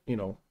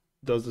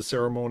 does the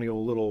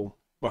ceremonial little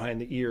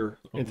behind the ear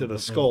into the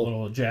skull.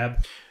 Little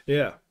jab.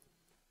 Yeah.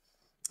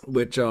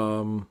 Which,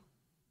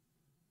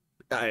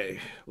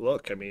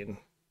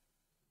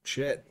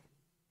 shit.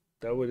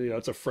 That would,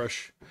 it's a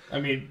fresh. I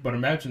mean, but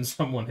imagine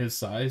someone his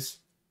size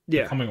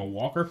becoming a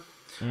walker.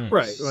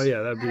 Right. Well,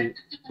 yeah, that'd be,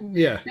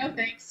 yeah. No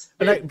thanks.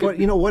 But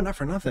you know what? Not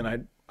for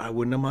nothing. I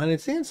wouldn't have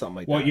minded seeing something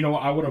like that. Well, you know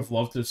what? I would have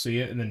loved to see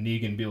it, and then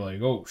Negan be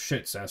like, "Oh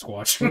shit,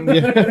 Sasquatch!" I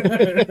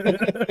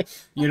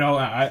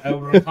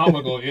would have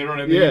comical. You know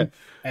what I mean?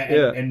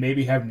 Yeah. And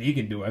maybe have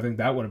Negan do it. I think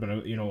that would have been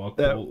a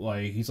cool,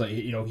 like he's like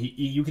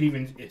you could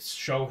even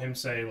show him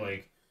say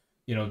like,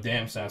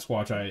 damn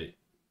Sasquatch, I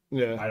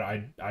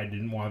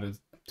didn't want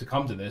to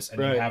come to this,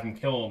 and then have him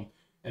kill him,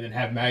 and then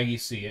have Maggie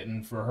see it,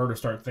 and for her to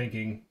start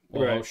thinking,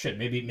 well, oh shit,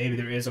 maybe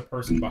there is a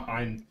person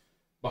behind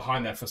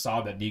that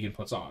facade that Negan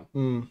puts on.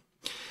 Mm.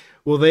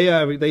 Well, they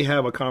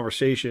have a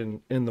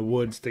conversation in the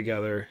woods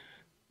together,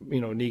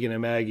 Negan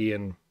and Maggie,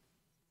 and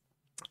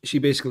she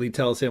basically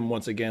tells him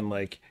once again,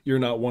 like, you're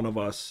not one of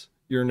us.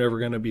 You're never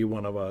going to be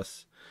one of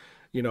us.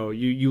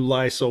 You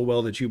lie so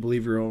well that you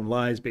believe your own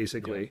lies,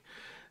 basically.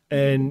 Yeah.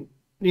 And,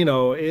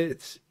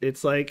 it's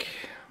like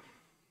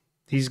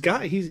he's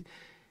gotten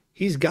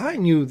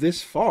you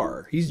this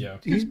far.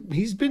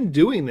 He's been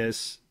doing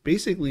this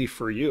basically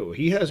for you.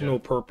 He has no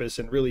purpose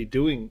in really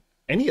doing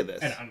any of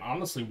this. And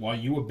honestly, while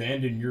you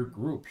abandoned your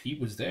group, he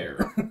was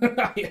there.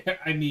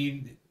 I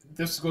mean,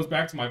 this goes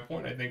back to my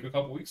point, I think, a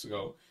couple weeks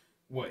ago.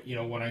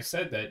 When I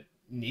said that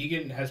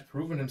Negan has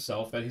proven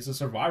himself that he's a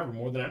survivor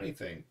more than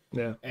anything.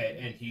 Yeah.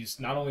 And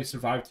he's not only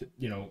survived,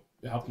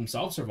 helped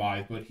himself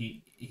survive, but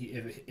he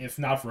if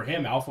not for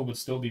him, Alpha would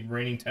still be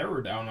raining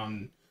terror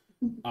down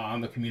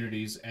on the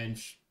communities,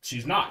 and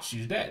she's not.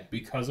 She's dead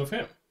because of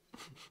him.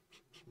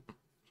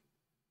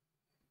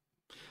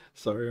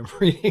 Sorry,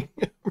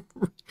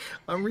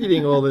 I'm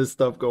reading all this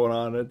stuff going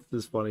on. It's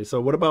just funny. So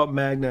what about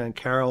Magna and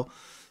Carol?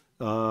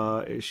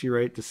 Is she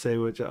right to say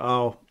which?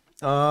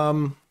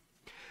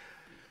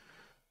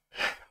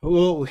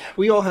 Well,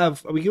 we all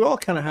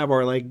kind of have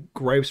our like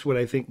gripes with,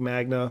 I think,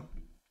 Magna.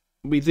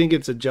 We think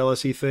it's a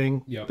jealousy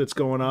thing that's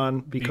going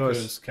on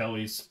because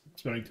Kelly's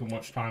spending too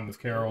much time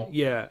with Carol.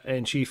 Yeah,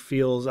 and she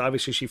feels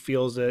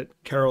that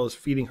Carol is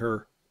feeding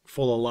her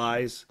full of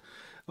lies.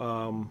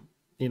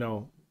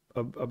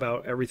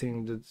 About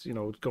everything that's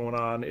going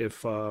on.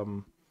 If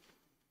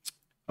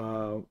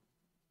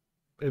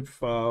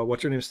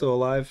what's her name still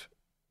alive?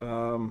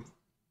 Connie.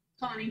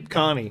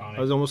 I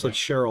was almost like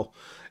Cheryl.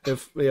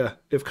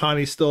 If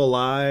Connie's still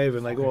alive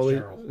and like all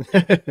these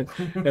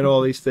and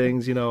all these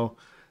things,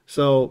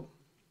 so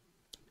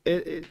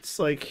it's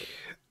like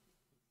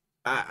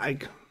I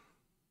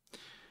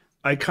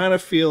kind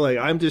of feel like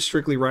I'm just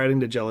strictly riding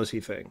the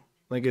jealousy thing.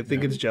 Like I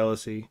think it's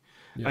jealousy.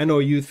 Yeah. I know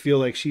you feel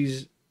like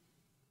she's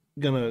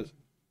gonna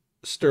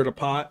stir the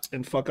pot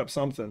and fuck up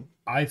something.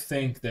 I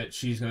think that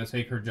she's gonna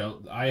take her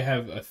I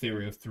have a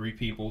theory of 3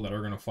 people that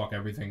are gonna fuck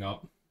everything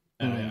up,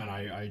 and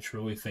I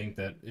truly think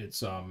that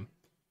it's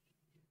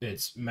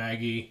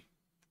Maggie,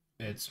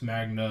 it's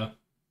Magna,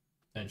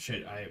 and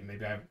shit.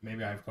 Maybe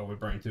I have COVID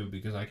brain too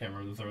because I can't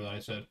remember the third that I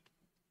said.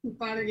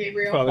 Father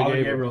Gabriel. Father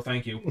Gabriel.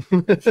 Thank you.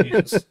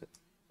 Jesus.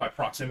 By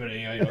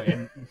proximity,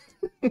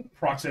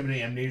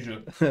 proximity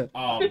amnesia.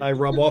 I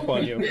rub off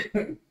on you.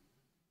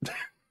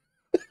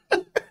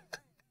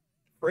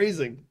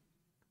 Phrasing.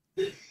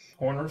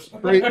 Corners.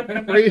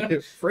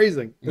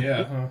 Phrasing.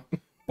 Yeah.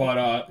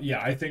 But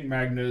yeah, I think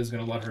Magna is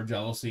going to let her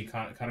jealousy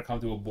kind of come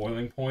to a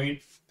boiling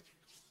point,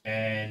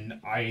 and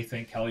I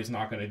think Kelly's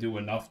not going to do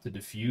enough to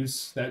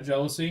diffuse that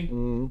jealousy.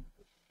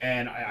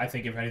 And I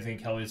think if anything,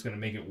 Kelly's going to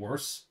make it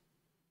worse.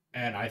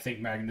 And I think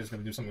Magna's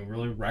going to do something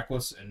really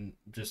reckless, and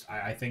just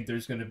I think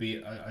there's going to be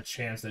a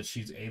chance that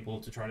she's able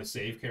to try to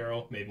save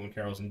Carol, maybe when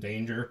Carol's in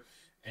danger,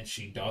 and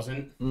she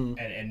doesn't,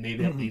 and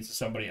maybe that leads to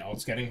somebody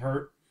else getting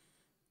hurt.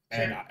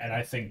 And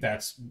I think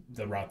that's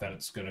the route that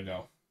it's going to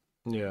go.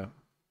 Yeah.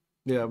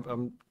 Yeah,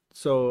 I'm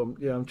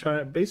trying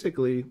to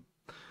basically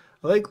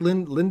I like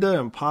Linda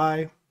and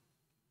Pi.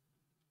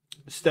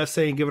 Steph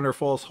saying giving her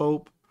false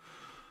hope.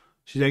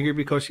 She's angry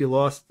because she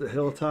lost the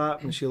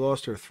hilltop and she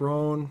lost her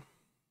throne.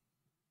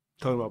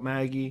 Talking about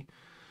Maggie.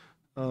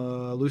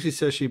 Lucy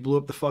says she blew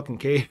up the fucking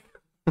cave.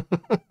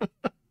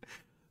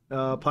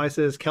 Pi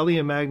says Kelly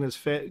and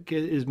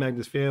is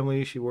Magna's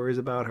family. She worries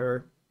about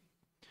her.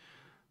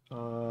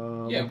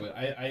 Yeah, but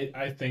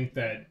I think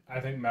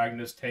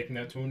Magna's taking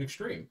that to an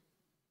extreme.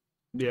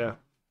 Yeah.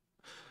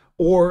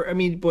 Or, I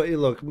mean, but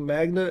look,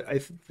 Magna, I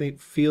think,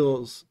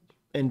 feels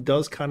and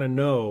does kind of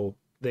know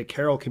that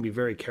Carol can be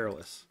very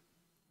careless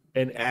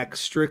and act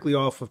strictly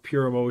off of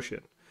pure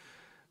emotion.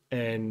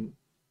 And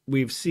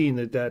we've seen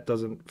that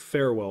doesn't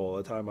fare well all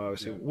the time,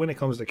 obviously, when it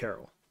comes to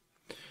Carol.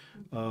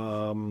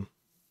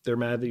 They're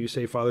mad that you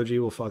say Father G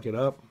will fuck it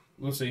up.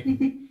 We'll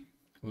see.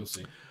 We'll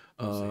see.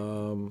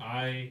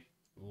 I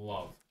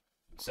love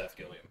Seth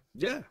Gilliam.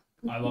 Yeah.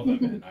 I love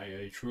that man.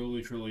 I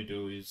truly, truly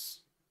do. He's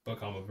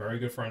become a very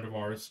good friend of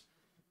ours.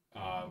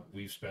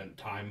 We've spent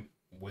time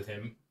with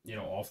him,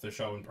 off the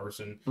show in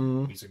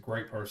person. He's a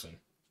great person.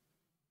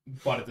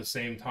 But at the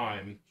same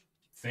time,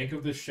 think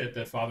of the shit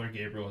that Father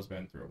Gabriel has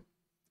been through.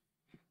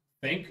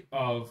 Think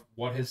of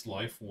what his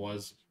life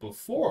was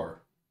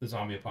before the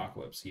zombie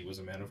apocalypse. He was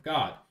a man of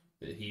God.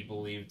 That he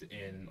believed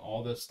in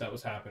all this that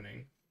was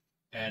happening.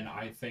 And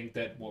I think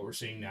that what we're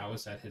seeing now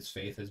is that his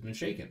faith has been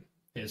shaken.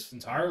 His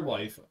entire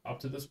life up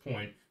to this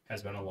point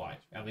has been a lie,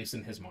 at least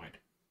in his mind.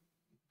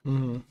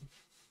 And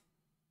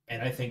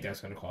I think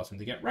that's going to cause him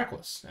to get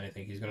reckless. And I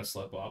think he's going to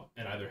slip up,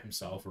 and either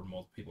himself or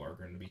multiple people are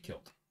going to be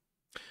killed.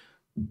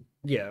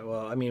 Yeah,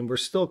 well, I mean, we're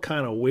still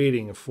kind of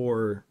waiting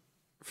for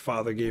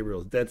Father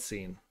Gabriel's death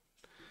scene.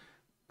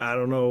 I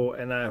don't know,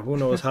 and who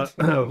knows how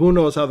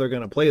they're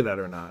going to play that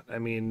or not. I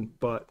mean,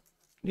 but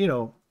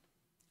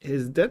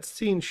his death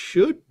scene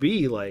should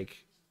be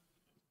like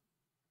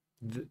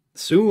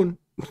soon,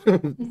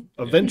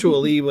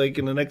 eventually, like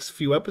in the next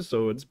few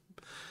episodes.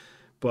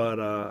 But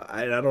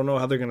I don't know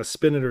how they're going to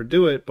spin it or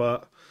do it.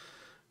 But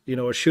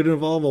it should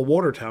involve a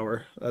water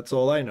tower. That's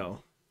all I know.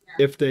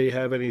 Yeah. If they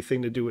have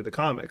anything to do with the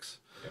comics.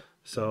 Yeah.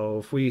 So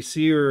if we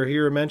see or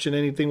hear mention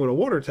anything with a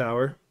water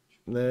tower,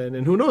 then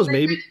and who knows,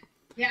 maybe.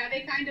 Yeah,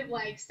 they kind of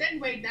like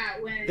segued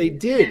that when they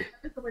did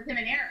with him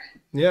and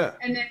Aaron. Yeah.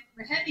 And then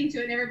we're heading to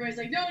it, and everybody's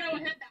like, "No,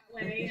 don't head that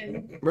way,"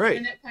 and right.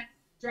 And it kind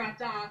of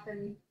dropped off,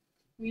 and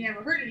we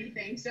never heard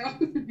anything. So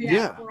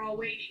yeah. We're all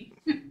waiting.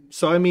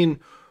 So I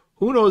mean,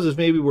 who knows if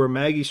maybe where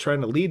Maggie's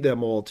trying to lead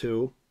them all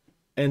to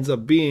ends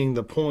up being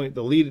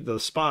the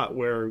spot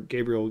where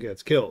Gabriel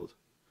gets killed.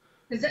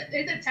 It's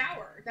a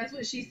tower. That's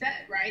what she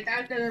said, right?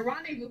 That the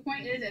rendezvous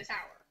point is a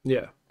tower.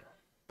 Yeah.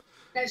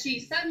 That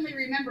she suddenly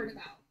remembered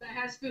about that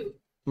has food.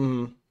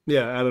 Mm-hmm.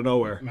 Yeah, out of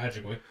nowhere.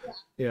 Magically.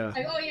 Yeah.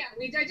 Like, oh yeah,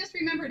 I just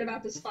remembered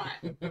about this spot.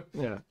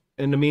 Yeah.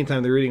 In the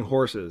meantime, they're eating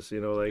horses.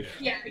 Like.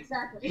 Yeah,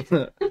 exactly.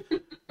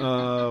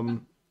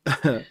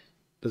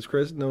 Does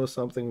Chris know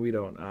something we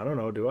don't? I don't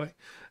know. Do I?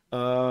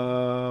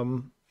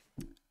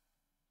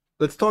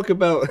 Let's talk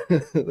about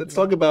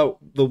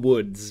the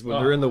woods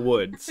when they're in the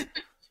woods.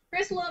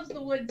 Chris loves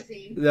the wood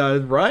scene.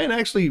 Ryan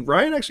actually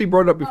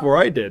brought it up before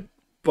I did,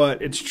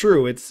 but it's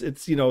true. It's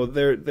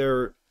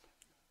they're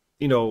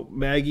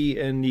Maggie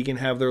and Negan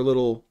have their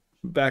little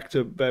back.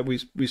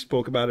 We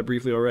spoke about it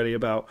briefly already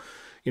about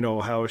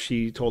how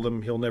she told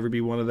him he'll never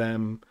be one of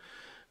them.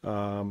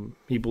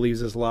 He believes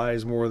his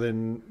lies more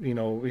than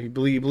he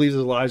believes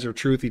his lies are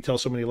truth. He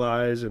tells so many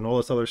lies and all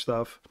this other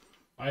stuff.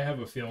 I have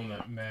a feeling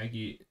that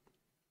Maggie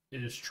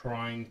is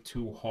trying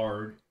too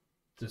hard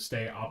to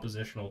stay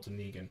oppositional to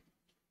Negan.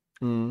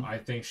 I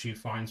think she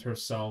finds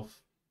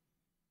herself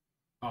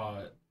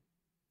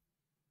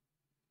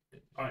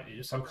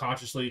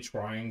subconsciously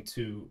trying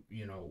to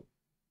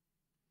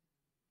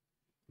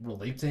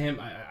relate to him.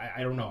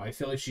 I don't know. I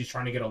feel like she's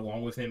trying to get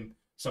along with him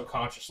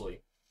subconsciously.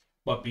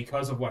 But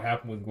because of what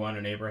happened with Glenn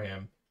and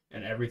Abraham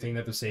and everything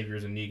that the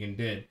Saviors and Negan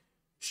did,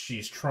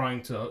 she's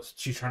trying to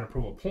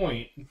prove a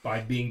point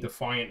by being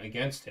defiant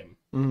against him.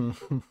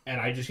 Mm-hmm. And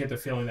I just get the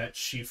feeling that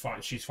she's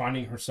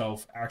finding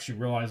herself actually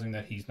realizing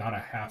that he's not a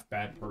half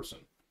bad person.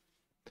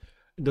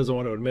 Doesn't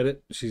want to admit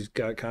it. She's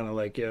got kind of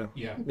like yeah.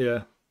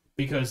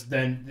 Because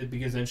then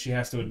she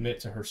has to admit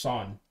to her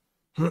son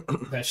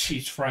that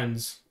she's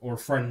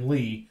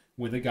friendly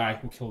with the guy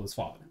who killed his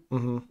father.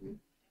 Mm-hmm.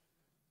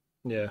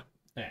 Yeah.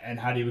 And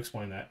how do you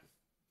explain that?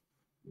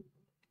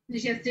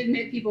 She has to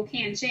admit people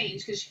can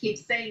change because she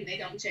keeps saying they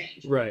don't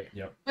change. Right.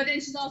 Yep. But then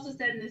she's also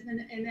said in this, and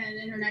then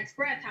in her next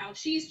breath, how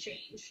she's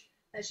changed.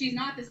 That she's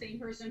not the same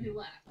person who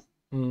left.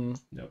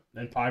 Yep.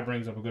 And Pi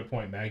brings up a good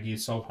point. Maggie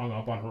is so hung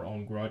up on her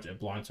own grudge, it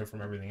blinds her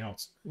from everything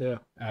else. Yeah.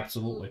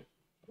 Absolutely.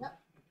 Yep.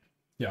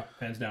 Yeah,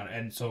 hands down.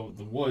 And so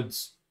the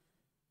woods,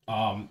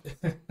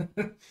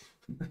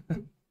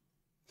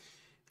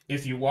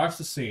 if you watch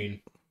the scene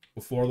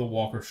before the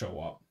walkers show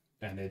up,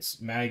 and it's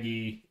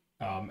Maggie,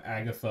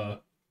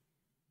 Agatha,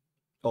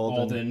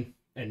 Alden,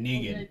 and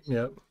Negan.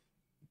 Yep.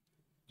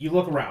 You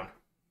look around.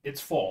 It's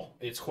fall.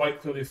 It's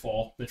quite clearly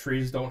fall. The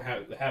trees don't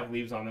have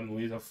leaves on them. The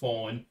leaves have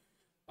fallen.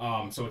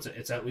 So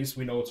it's at least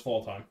we know it's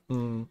fall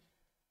time.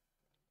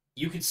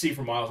 You can see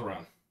for miles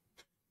around.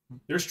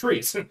 There's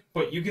trees,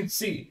 but you can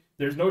see.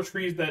 There's no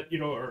trees that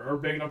are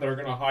big enough that are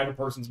going to hide a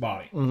person's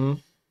body.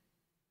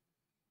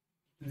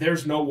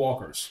 There's no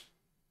walkers.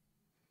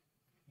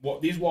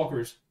 These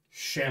walkers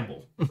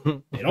shamble.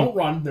 They don't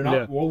run. They're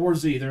not World War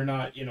Z. They're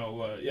not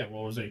World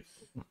War Z.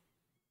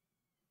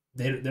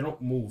 They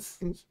don't move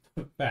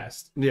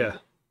fast. Yeah.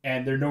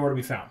 And they're nowhere to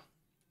be found.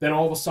 Then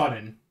all of a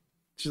sudden,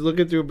 she's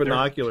looking through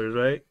binoculars,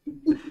 right?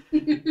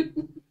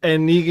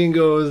 And Negan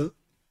goes,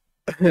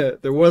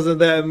 there wasn't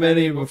that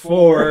many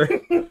before.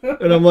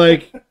 And I'm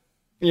like,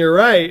 you're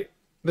right.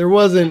 There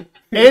wasn't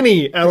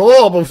any at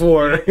all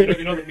before.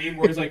 You know the meme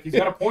where he's like, he's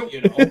got a point,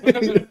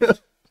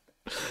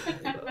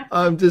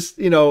 I'm just,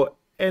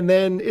 and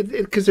then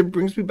because it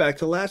brings me back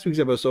to last week's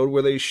episode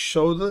where they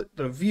show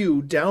the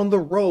view down the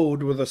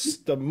road where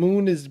the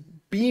moon is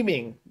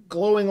beaming,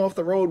 glowing off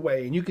the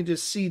roadway, and you can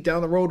just see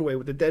down the roadway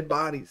with the dead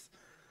bodies.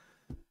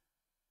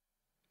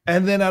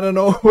 And then out of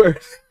nowhere,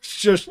 it's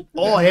just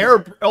all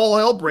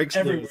hell breaks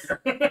loose.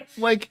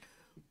 Like,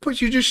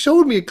 but you just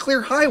showed me a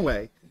clear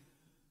highway.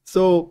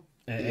 So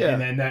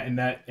and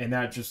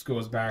that just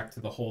goes back to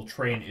the whole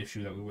train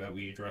issue that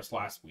we addressed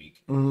last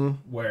week,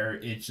 where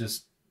it's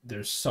just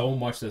there's so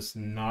much that's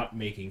not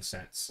making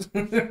sense,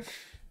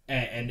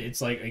 and it's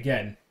like,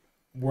 again,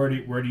 where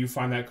do you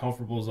find that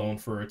comfortable zone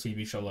for a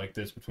TV show like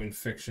this between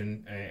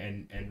fiction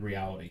and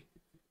reality?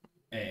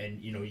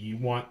 And you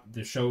want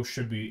the show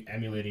should be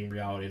emulating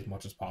reality as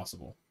much as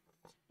possible.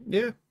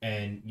 Yeah.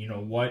 And you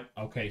know what?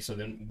 Okay, so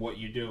then what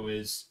you do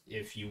is,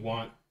 if you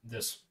want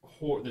this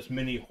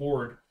mini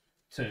horde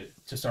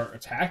to start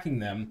attacking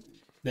them,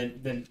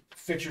 then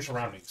fix your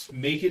surroundings.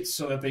 Make it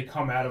so that they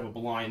come out of a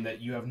blind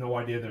that you have no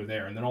idea they're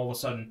there, and then all of a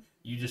sudden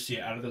you just see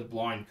out of this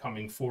blind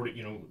coming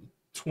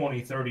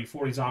 20, 30,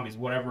 40 zombies,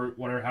 whatever,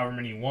 however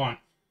many you want.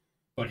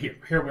 But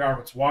here we are.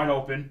 It's wide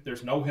open.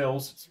 There's no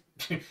hills.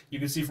 You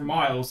can see for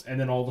miles, and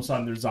then all of a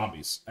sudden there's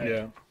zombies.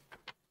 To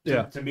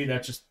me,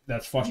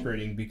 that's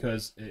frustrating,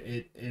 because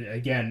it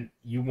again,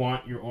 you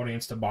want your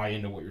audience to buy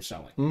into what you're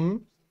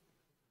selling,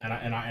 and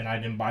I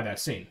didn't buy that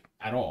scene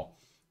at all.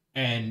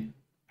 And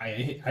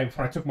I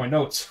when I took my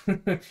notes,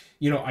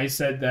 I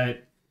said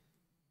that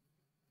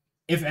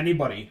if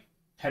anybody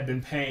had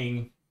been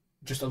paying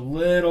just a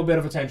little bit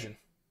of attention,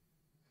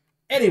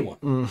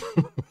 anyone,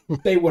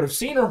 they would have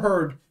seen or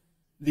heard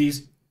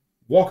these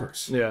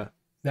walkers. Yeah.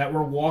 That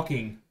were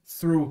walking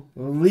through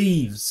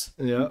leaves.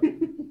 Yeah.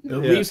 The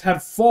leaves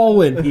had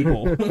fallen,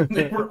 people.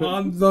 They were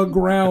on the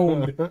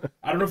ground.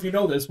 I don't know if you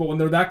know this, but when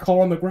they're that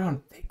color on the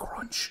ground, they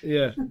crunch.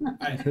 Yeah.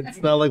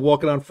 It's not like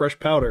walking on fresh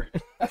powder.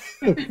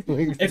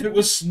 If it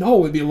was snow,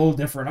 it'd be a little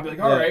different. I'd be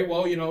like, all right,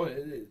 well, a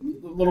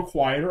little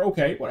quieter.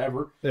 Okay,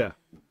 whatever. Yeah.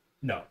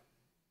 No.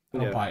 I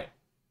don't buy it.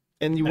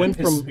 And you went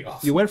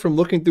from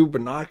looking through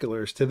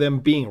binoculars to them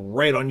being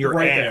right on your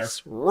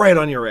ass. There. Right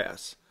on your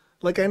ass.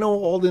 Like, I know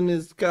Alden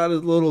has got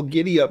his little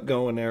giddy up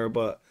going there,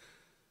 but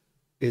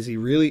is he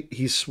really?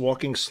 He's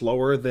walking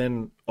slower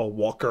than a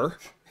walker.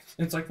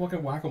 It's like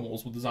fucking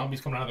whack-a-moles with the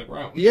zombies coming out of the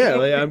ground. Yeah,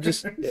 like, I'm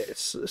just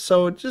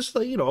so just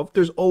like,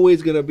 there's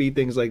always gonna be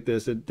things like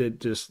this that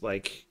just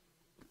like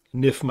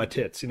niff my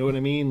tits. You know what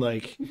I mean?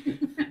 Like,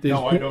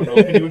 no, I don't know.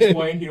 Can you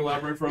explain? Can you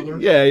elaborate further?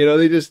 Yeah,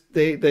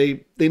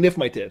 they niff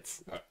my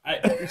tits.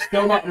 I'm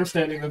still not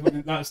understanding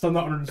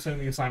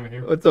the assignment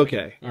here. It's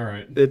okay. All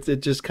right.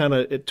 It just kind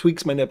of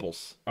tweaks my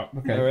nipples. Oh,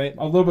 okay. All right.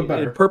 A little bit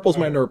better. It purples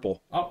my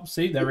nurple. Oh,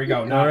 see, there we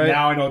go. Now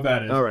I know what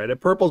that is. All right. It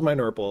purples my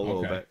nurple a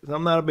little bit.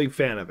 I'm not a big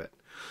fan of it.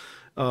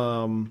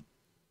 And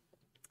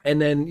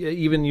then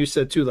even you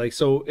said too, like,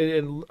 so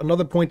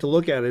another point to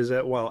look at is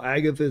that while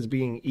Agatha is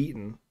being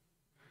eaten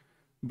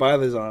by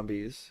the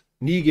zombies,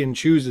 Negan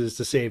chooses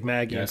to save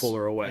Maggie and pull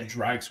her away. And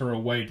drags her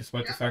away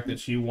despite the fact that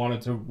she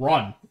wanted to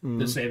run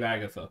to save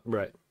Agatha.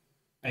 Right.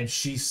 And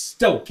she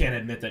still can't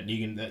admit that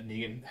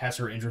Negan has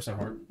her interest at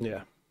heart.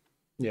 Yeah.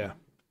 Yeah.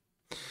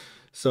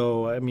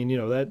 So, I mean,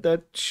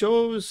 that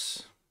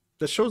shows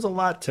a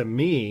lot to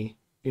me,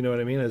 you know what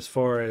I mean, as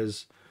far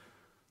as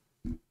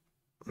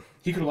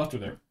he could have left her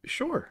there.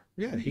 Sure.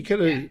 Yeah, he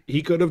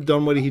could have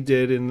done what he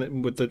did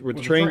with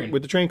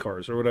the train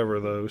cars or whatever,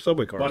 the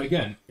subway cars. But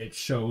again, it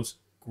shows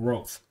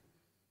growth.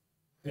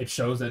 It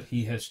shows that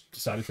he has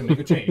decided to make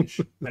a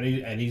change,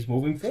 and he's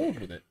moving forward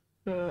with it.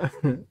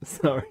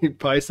 Sorry,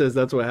 Pi says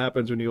that's what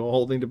happens when you're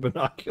holding the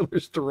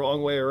binoculars the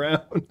wrong way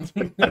around.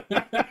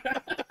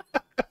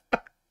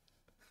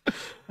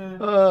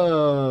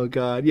 Oh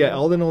God, yeah.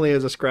 Alden only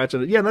has a scratch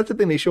on it. Yeah, that's the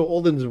thing. They show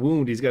Alden's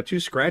wound. He's got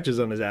 2 scratches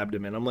on his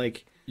abdomen. I'm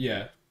like,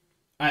 yeah.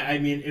 I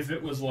mean, if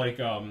it was like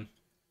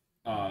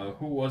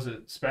who was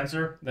it?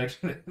 Spencer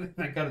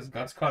that got his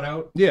guts cut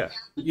out. yeah,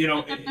 You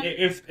know,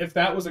 if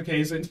that was the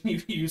case and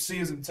you see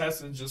his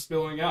intestines just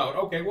spilling out,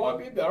 okay, well, I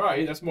mean, all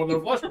right, that's more than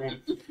a flesh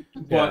wound.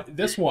 But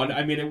this one,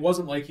 I mean, it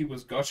wasn't like he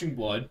was gushing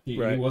blood. He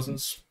wasn't,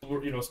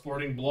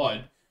 splurting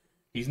blood.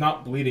 He's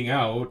not bleeding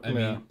out. I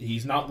mean,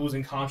 he's not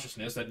losing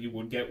consciousness that you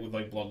would get with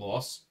like blood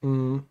loss.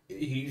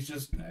 He's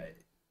just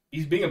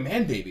he's being a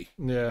man baby.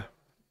 Yeah.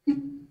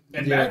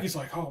 And Maggie's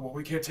like, oh well,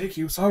 we can't take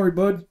you. Sorry,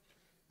 bud.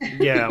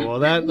 Yeah. Well,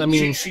 that I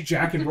mean, she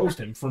Jack and Rose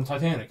him from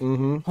Titanic.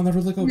 Mm-hmm. I'll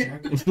never let go,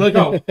 Jack. Let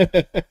go.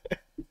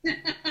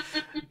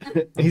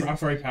 I'm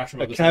very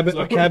passionate about this.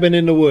 A cabin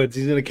in the woods.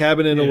 He's in a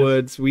cabin in the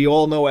woods. We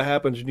all know what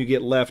happens when you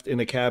get left in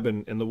a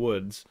cabin in the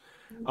woods.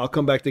 I'll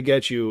come back to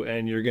get you,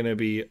 and you're gonna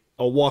be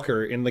a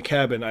walker in the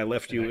cabin I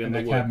left you in the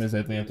woods. And that cabin is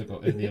in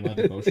the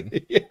Atlantic Ocean.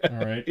 Yeah. All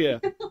right. Yeah.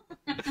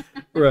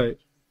 Right.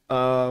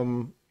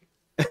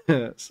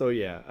 So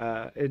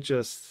yeah, it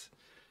just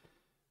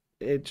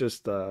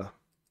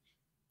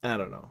I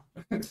don't know.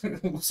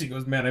 Lucy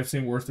goes, man, I've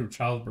seen worse through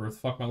childbirth.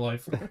 Fuck my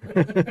life.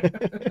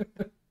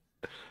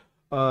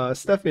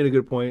 Steph made a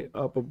good point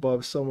up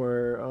above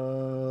somewhere.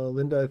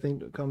 Linda, I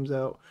think, it comes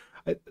out.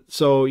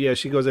 So yeah,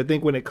 she goes, I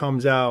think when it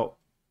comes out,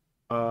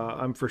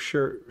 I'm for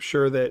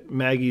sure that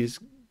Maggie's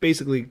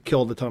basically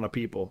killed a ton of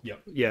people.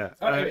 Yep. Yeah.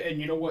 And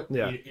you know what?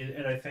 Yeah.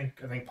 And I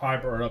think Pi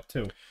brought it up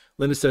too.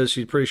 Linda says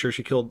she's pretty sure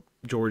she killed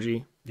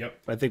Georgie. Yep.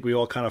 I think we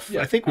all kind of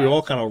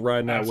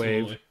riding that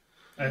wave.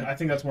 I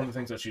think that's one of the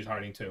things that she's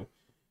hiding too.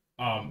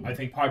 I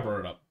think Pi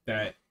brought it up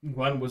that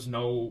Glenn was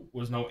no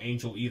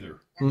angel either.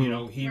 You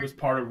know, he was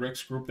part of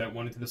Rick's group that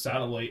went into the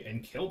satellite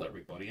and killed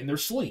everybody in their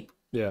sleep.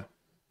 Yeah.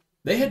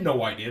 They had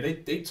no idea.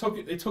 They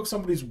took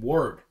somebody's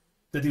word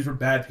that these were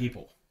bad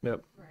people.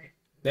 Yep. Right.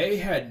 They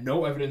had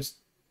no evidence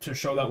to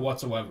show that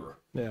whatsoever.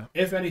 Yeah.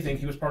 If anything,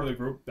 he was part of the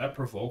group that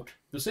provoked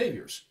the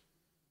Saviors.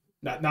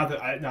 Not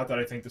that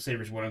I think the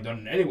Saviors would have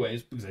done it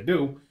anyways, because they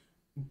do,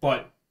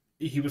 but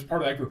he was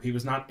part of that group. He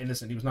was not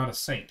innocent. He was not a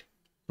saint.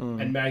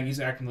 And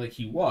Maggie's acting like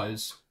he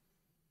was.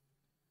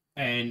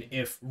 And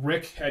if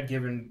Rick had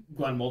given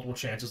Glenn multiple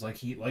chances, like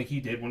he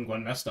did when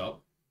Glenn messed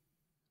up,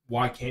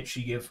 why can't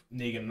she give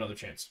Negan another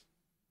chance?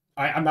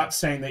 I'm not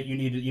saying that you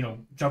need to,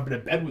 jump into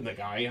bed with the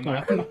guy. I'm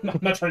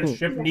not trying to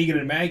ship Negan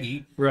and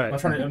Maggie. Right.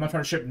 I'm not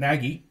trying to ship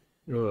Nagy.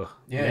 Ugh.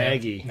 Yeah,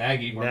 Nagy.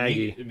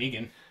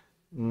 Megan.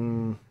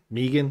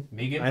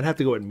 Megan. I'd have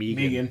to go with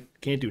Megan.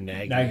 Can't do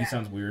Nagy. Nagy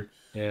sounds weird.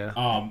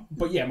 Yeah.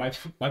 But yeah,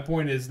 my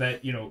point is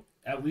that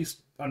at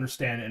least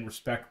understand and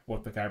respect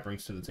what the guy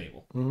brings to the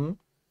table. Mm-hmm.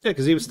 Yeah,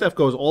 because Steph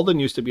goes, Alden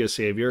used to be a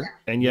savior,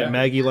 and yet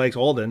Maggie likes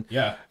Alden.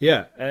 Yeah.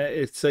 Yeah.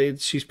 It's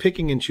she's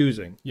picking and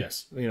choosing.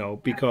 Yes.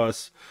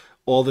 Because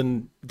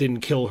Alden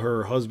didn't kill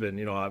her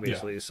husband,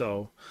 obviously. Yeah.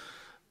 So,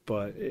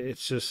 but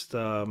it's just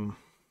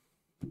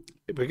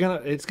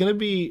it's gonna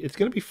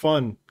be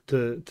fun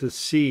to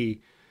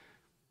see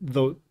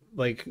the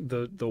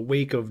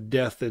wake of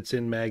death that's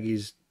in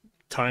Maggie's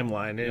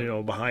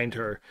timeline, behind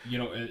her.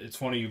 It's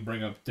funny you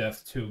bring up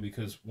death too,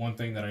 because one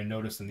thing that I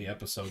noticed in the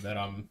episode that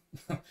I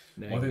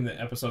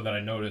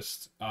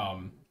noticed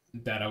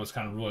that I was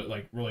kind of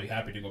really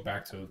happy to go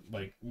back to,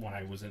 like when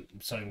I was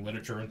studying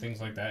literature and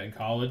things like that in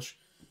college,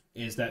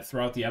 is that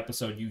throughout the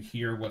episode you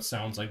hear what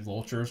sounds like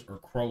vultures or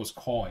crows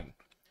cawing.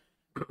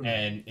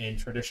 And in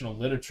traditional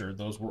literature,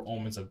 those were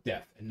omens of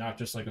death, and not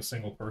just like a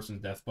single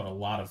person's death, but a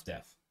lot of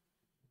death.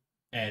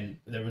 And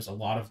there was a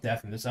lot of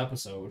death in this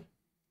episode.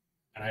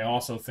 And I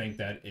also think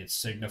that it's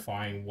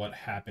signifying what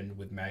happened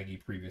with Maggie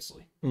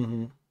previously.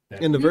 Mm-hmm.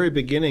 In the very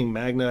beginning,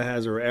 Magna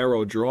has her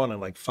arrow drawn and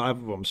like 5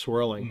 of them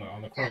swirling.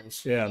 On the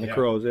crows. Yeah, on the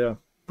crows, yeah.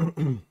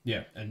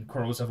 Yeah, and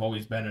crows have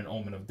always been an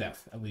omen of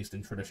death, at least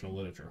in traditional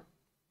literature.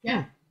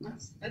 Yeah,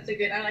 that's a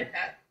good, I like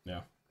that.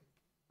 Yeah.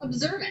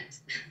 Observant.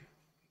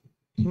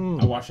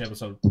 I watched the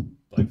episode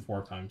like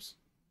 4 times.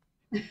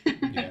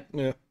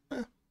 Yeah.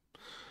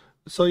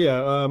 So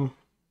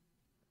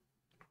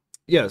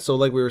yeah, so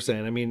like we were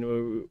saying, I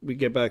mean, we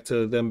get back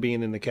to them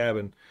being in the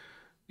cabin,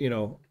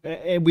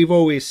 and we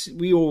always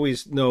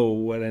know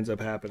what ends up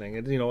happening.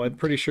 And, I'm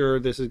pretty sure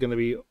this is going to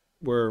be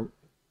where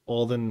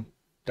Alden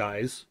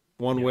dies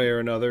one way or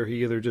another.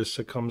 He either just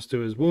succumbs to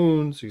his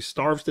wounds, he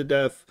starves to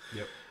death,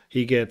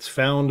 he gets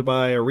found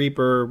by a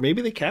Reaper,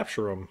 maybe they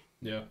capture him.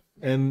 Yeah.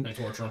 And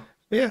torture him.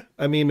 Yeah,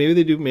 I mean, maybe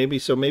they do, maybe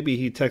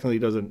he technically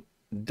doesn't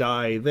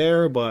die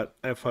there, but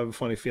I have a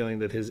funny feeling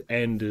that his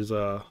end is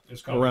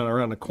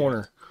around the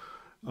corner.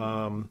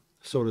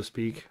 So to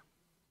speak.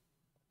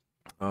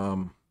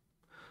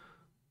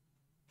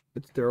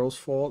 It's Daryl's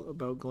fault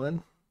about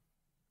Glenn.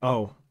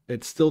 Oh,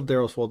 it's still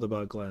Daryl's fault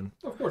about Glenn.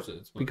 Of course it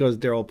is. Because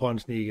Daryl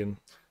punched Negan.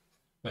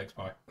 Thanks,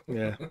 Pi.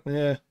 Yeah.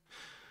 It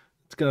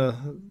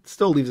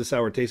still leaves a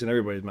sour taste in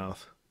everybody's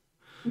mouth.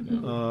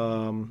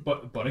 Yeah.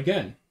 But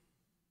again,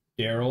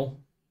 Daryl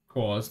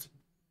caused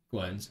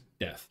Glenn's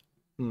death.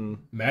 Hmm.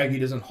 Maggie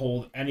doesn't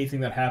hold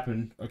anything that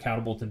happened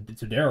accountable to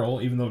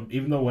Daryl,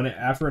 even though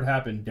after it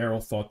happened,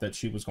 Daryl thought that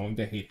she was going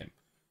to hate him.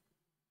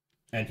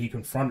 And he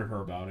confronted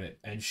her about it,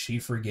 and she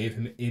forgave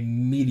him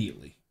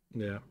immediately.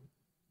 Yeah.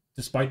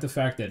 Despite the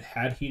fact that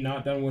had he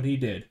not done what he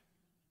did,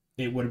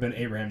 it would have been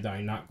Abraham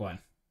dying, not Glenn.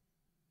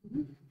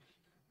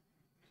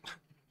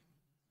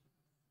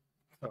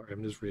 Sorry,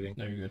 I'm just reading.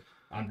 No, you're good.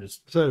 I'm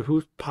just... So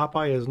who's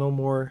Popeye is no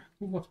more...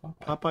 What's Popeye?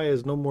 Popeye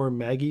is no more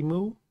Maggie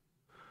Moo?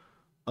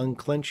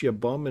 Unclench your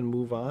bum and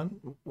move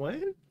on? What?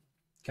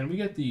 Can we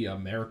get the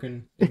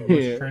American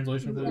English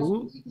translation for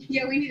this?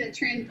 Yeah, we need a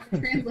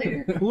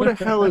translator. Who the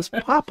hell is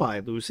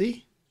Popeye,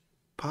 Lucy?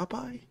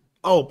 Popeye?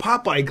 Oh,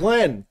 Popeye,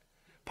 Glenn.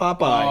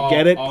 Popeye,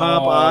 get it,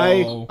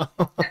 Popeye?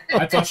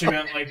 I thought she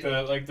meant like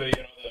the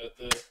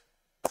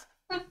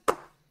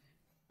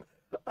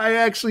I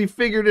actually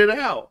figured it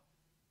out.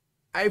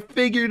 I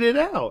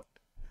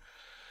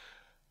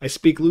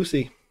speak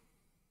Lucy.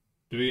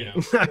 Do you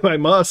know? I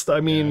must. I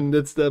mean,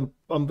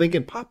 I'm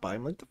thinking Popeye.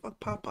 I'm like, the fuck,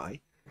 Popeye?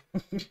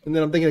 And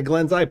then I'm thinking of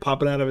Glenn's eye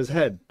popping out of his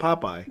head.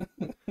 Popeye.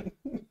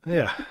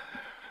 Yeah.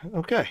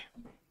 Okay.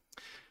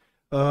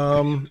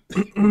 Yeah.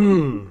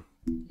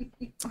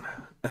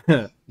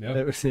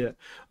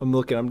 I'm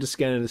looking. I'm just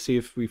scanning to see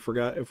if we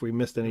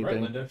missed anything. Right,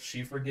 Linda.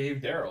 She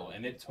forgave Daryl,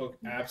 and it took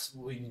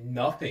absolutely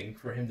nothing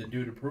for him to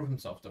do to prove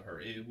himself to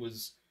her. It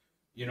was,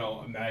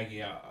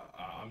 Maggie,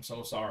 I'm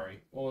so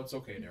sorry. Well, it's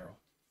okay, Daryl.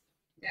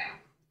 Yeah.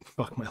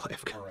 Fuck my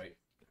life. All right.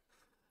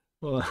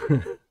 Well,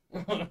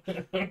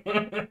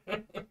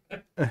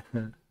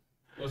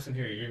 listen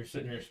here. You're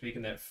sitting here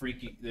speaking that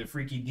freaky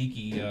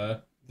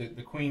deaky,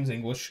 the Queen's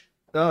English.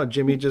 oh,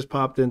 Jimmy just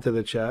popped into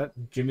the chat.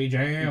 Jimmy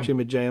Jam.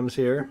 Jimmy Jam's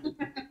here.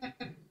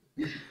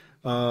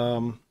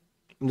 I'm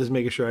just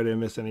making sure I didn't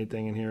miss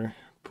anything in here.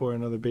 Poor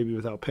another baby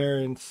without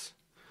parents.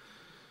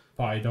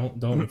 Pi,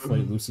 don't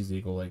inflate Lucy's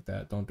ego like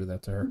that. Don't do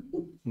that to her.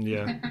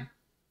 Yeah.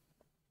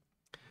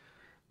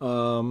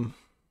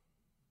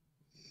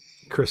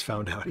 Chris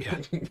found out. Yeah.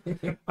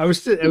 It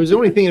was the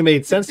only thing that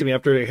made sense to me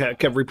after I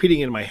kept repeating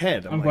it in my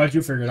head. I'm glad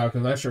you figured it out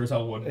because I sure as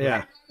hell wouldn't.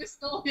 Yeah.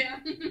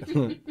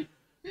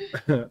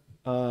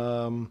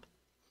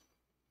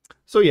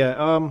 So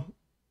yeah,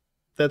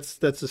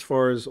 that's as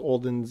far as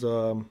Alden's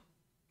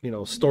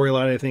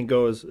storyline I think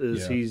goes.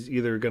 Is he's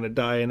either gonna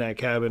die in that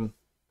cabin,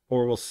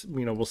 or we'll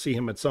see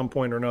him at some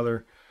point or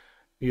another,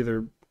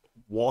 either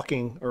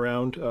walking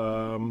around,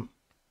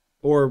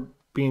 or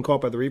being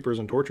caught by the Reapers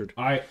and tortured.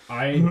 I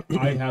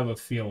have a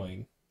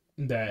feeling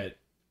that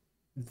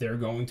they're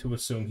going to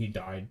assume he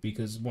died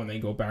because when they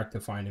go back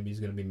to find him, he's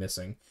going to be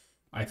missing.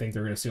 I think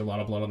they're going to see a lot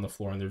of blood on the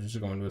floor, and they're just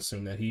going to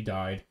assume that he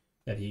died,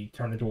 that he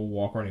turned into a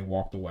walker and he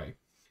walked away.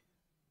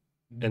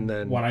 And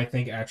then what I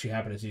think actually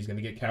happened is he's going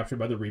to get captured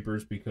by the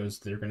Reapers because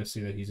they're going to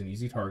see that he's an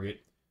easy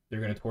target.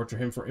 They're going to torture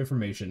him for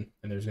information,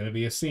 and there's going to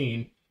be a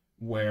scene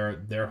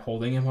where they're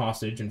holding him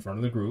hostage in front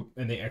of the group,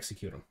 and they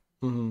execute him.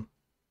 Mm-hmm.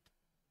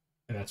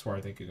 And that's where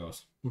I think it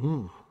goes.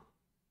 Mm-hmm.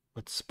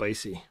 That's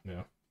spicy.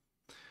 Yeah.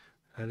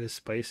 That is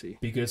spicy.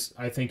 Because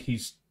I think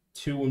he's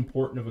too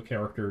important of a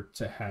character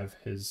to have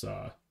his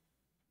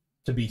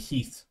to be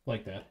Heath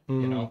like that.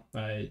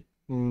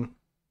 Mm-hmm.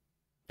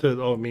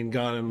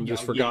 Gone and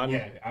just forgotten.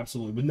 Yeah,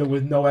 absolutely.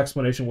 With no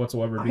explanation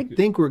whatsoever. I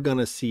think we're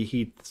gonna see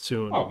Heath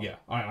soon. Oh yeah,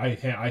 I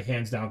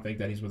hands down think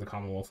that he's with the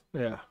Commonwealth.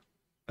 Yeah,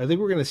 I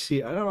think we're gonna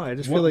see. I don't know. I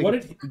just feel like what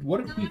did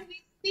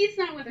he's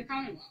not with the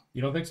Commonwealth.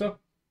 You don't think so?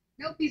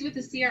 Nope, he's with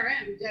the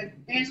CRM.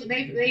 Angela,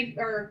 they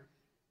are.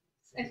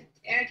 I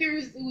can't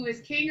remember if it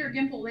was King or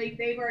Gimple.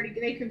 They've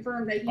already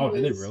confirmed that he was. Oh,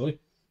 did they really?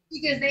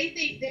 Because they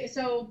think that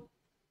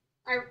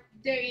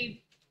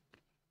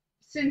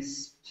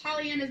since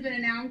Pollyanna has been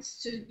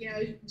announced to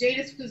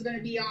Jadis was going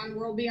to be on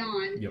World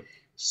Beyond. Yep.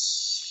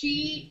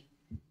 She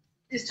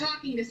is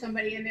talking to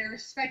somebody and they're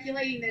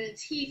speculating that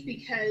it's Heath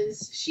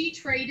because she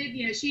traded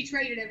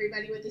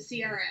everybody with the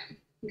CRM.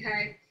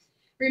 Okay.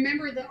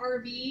 Remember the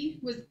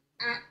RV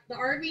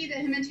that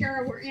him and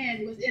Tara were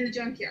in was in the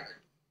junkyard.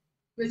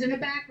 It was in the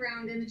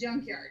background in the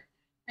junkyard.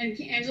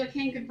 And Angela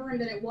King confirmed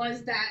that it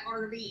was that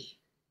RV.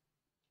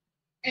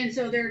 And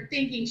so they're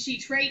thinking she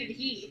traded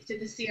Heath to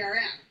the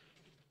CRM.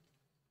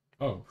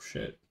 Oh,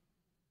 shit.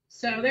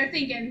 So they're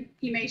thinking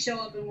he may show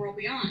up in World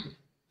Beyond.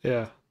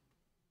 Yeah.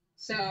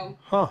 So.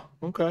 Huh.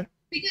 Okay.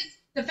 Because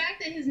the fact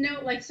that his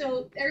note,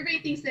 so everybody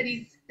thinks that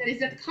he's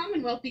at the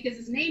Commonwealth because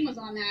his name was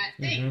on that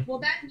thing. Mm-hmm. Well,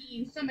 that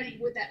means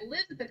somebody that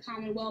lives at the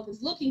Commonwealth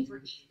is looking for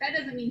Heath. That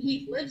doesn't mean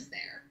Heath lives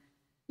there.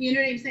 You know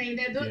what I'm saying?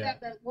 That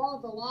the Wall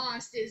of the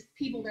Lost is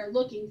people they're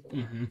looking for.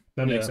 Mm-hmm.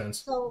 That makes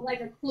sense. So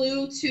like a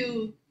clue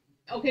to,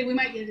 okay, we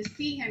might get to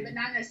see him, but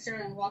not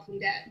necessarily on Walking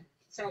Dead.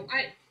 So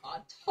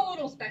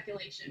total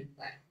speculation,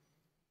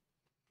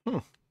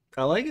 but.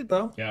 I like it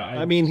though. Yeah,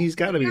 I mean, he's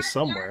got to be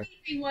somewhere.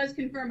 He was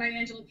confirmed by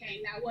Angela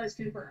Kang. That was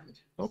confirmed.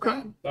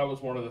 Okay. So. That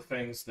was one of the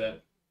things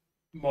that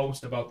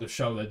most about the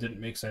show that didn't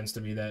make sense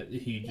to me, that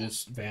he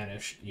just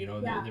vanished. You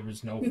know, there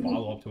was no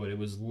follow up to it. It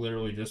was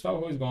literally just,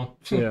 oh, he's gone.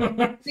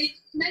 Yeah. They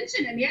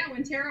mentioned him, yeah.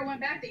 When Tara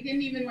went back, they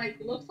didn't even like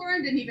look for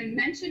him. Didn't even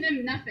mention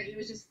him. Nothing. It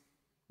was just.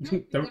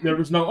 Nope, there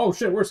was no, oh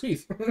shit, where's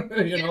Heath?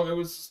 You know, it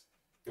was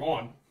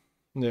gone.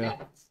 Yeah.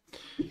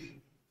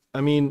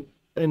 I mean,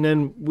 and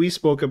then we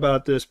spoke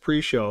about this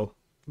pre-show,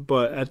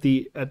 but at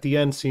the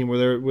end scene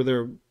where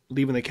they're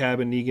leaving the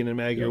cabin, Negan and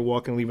Maggie are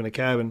walking, leaving the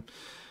cabin.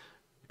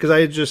 Because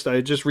I just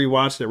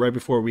rewatched it right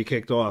before we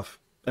kicked off,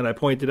 and I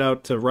pointed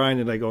out to Ryan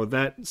and I go,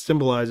 that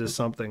symbolizes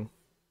something.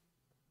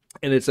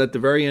 And it's at the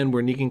very end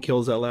where Negan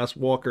kills that last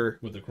walker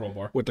with the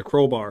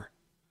crowbar.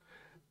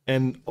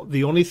 And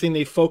the only thing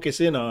they focus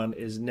in on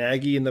is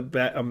Maggie in the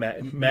back.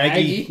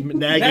 Maggie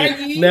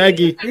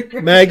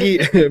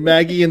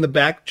in the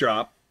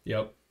backdrop.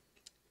 Yep.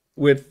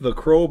 With the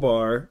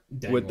crowbar,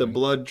 dangling, with the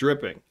blood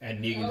dripping,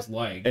 and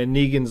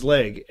Negan's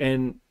leg.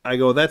 And I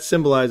go, that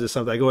symbolizes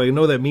something. I go, I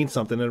know that means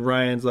something. And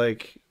Ryan's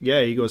like,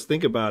 yeah. He goes,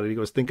 think about it. He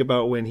goes, think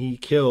about when he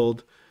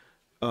killed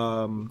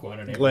Glenn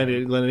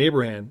and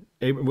Abraham,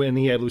 when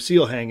he had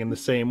Lucille hanging the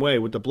same way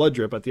with the blood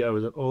drip at the. I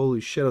was like, holy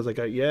shit! I was like,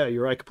 yeah,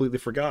 you're right. I completely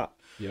forgot.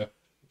 Yeah.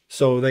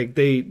 So like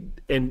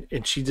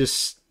and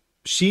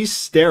she's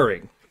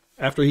staring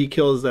after he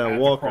kills that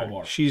walker.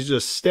 She's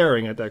just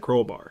staring at that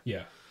crowbar.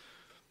 Yeah.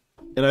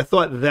 And I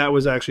thought that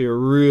was actually a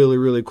really,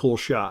 really cool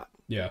shot.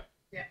 Yeah.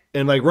 Yeah.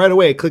 And like right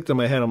away it clicked in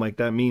my head. I'm like,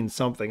 that means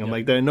something. I'm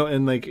like, that no,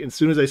 and like as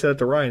soon as I said it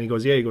to Ryan, he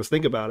goes,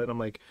 think about it. I'm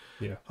like,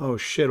 yeah. Oh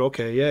shit,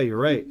 okay, yeah, you're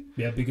right.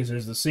 Yeah, because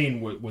there's the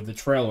scene with the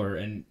trailer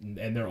and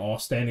they're all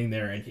standing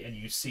there and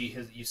you see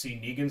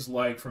Negan's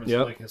leg from his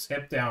like his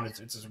hip down, it's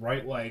his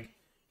right leg.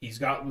 He's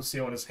got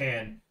Lucille in his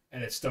hand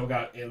and it's still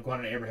got Glenn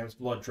and Abraham's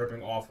blood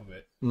dripping off of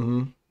it.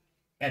 Mm-hmm.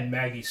 And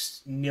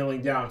Maggie's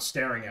kneeling down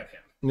staring at him.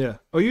 Yeah.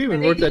 Oh, you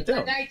even wrote that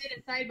down. The guy did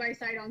it side by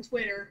side on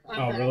Twitter.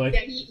 Really? Yeah,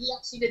 he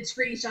actually did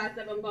screenshots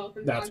of them both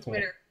on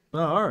Twitter. Oh,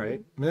 all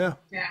right. Yeah.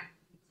 Yeah.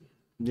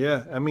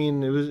 Yeah. I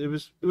mean, it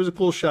was a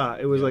cool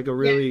shot. It was like a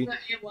really. Yeah,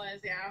 it was.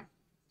 Yeah.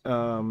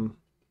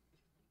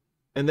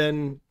 And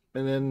then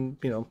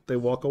they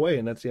walk away,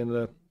 and that's the end of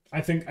the. I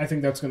think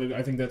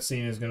that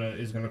scene is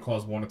gonna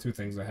cause one of two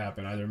things to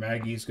happen. Either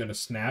Maggie's gonna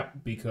snap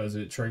because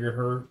it triggered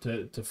her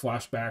to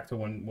flash back to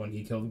when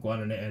he killed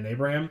Glenn and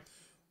Abraham,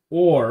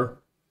 or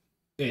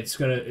it's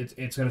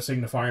gonna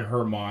signify in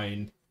her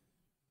mind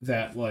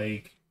that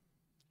like,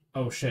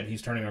 oh shit,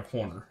 he's turning a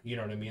corner. You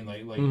know what I mean?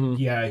 Like mm-hmm.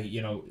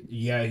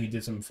 He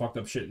did some fucked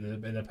up shit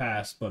in the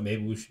past, but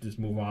maybe we should just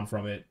move on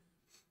from it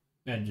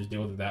and just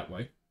deal with it that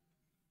way.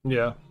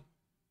 Yeah.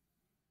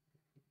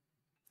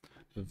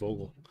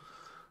 Vogel.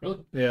 Really?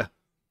 Yeah.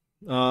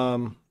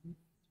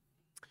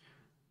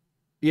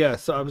 Yeah,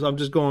 so I'm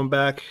just going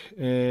back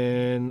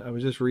and I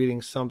was just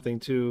reading something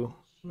too.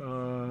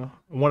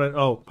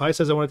 Pi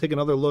says I want to take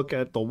another look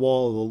at the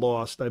Wall of the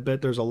Lost. I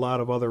bet there's a lot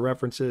of other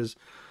references,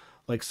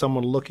 like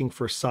someone looking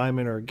for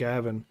Simon or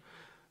Gavin.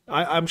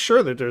 I'm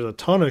sure that there's a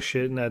ton of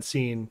shit in that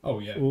scene. Oh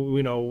yeah.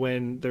 You know,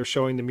 when they're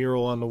showing the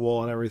mural on the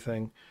wall and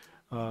everything.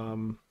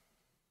 I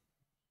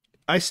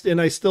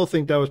still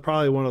think that was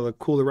probably one of the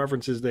cooler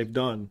references they've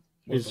done.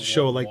 Is to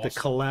show like the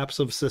collapse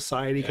of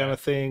society kind of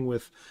thing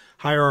with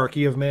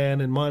hierarchy of man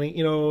and money,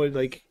 you know,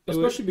 like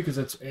especially because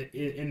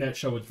in that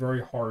show it's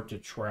very hard to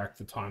track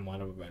the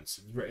timeline of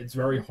events. It's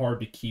very hard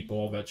to keep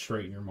all that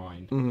straight in your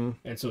mind, mm-hmm.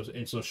 and so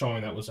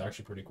showing that was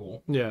actually pretty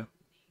cool. Yeah.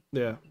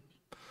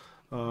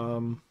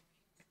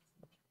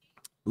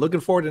 Looking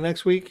forward to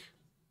next week.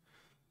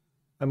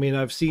 I mean,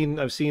 I've seen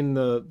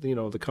the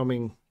the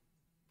coming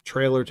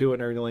trailer to it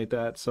and everything like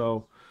that.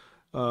 So,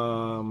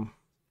 I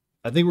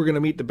think we're gonna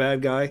meet the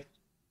bad guy.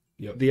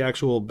 Yep. The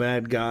actual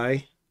bad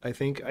guy. I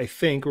think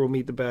we'll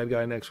meet the bad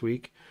guy next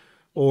week,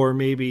 or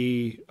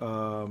maybe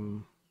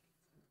one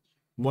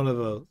of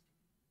the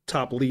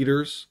top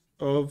leaders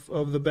of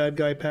the bad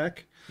guy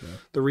pack,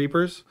 the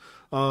Reapers.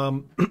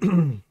 And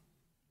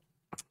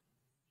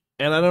I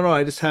don't know.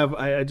 I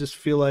just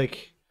feel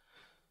like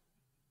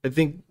I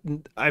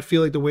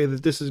feel like the way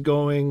that this is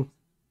going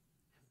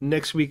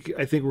next week,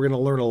 I think we're going to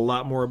learn a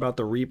lot more about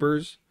the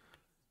Reapers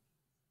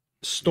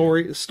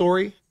story.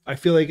 I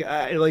feel like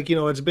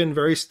it's been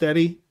very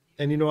steady,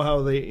 and you know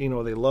how they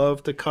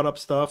love to cut up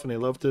stuff and they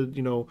love to,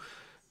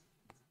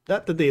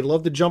 not that they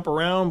love to jump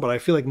around, but I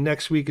feel like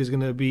next week is going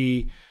to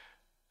be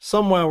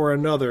somehow or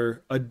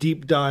another a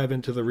deep dive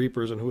into the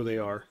Reapers and who they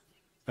are.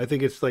 I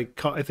think it's like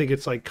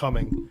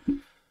coming.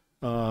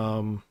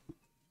 And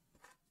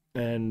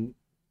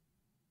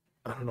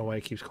I don't know why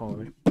he keeps calling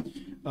me.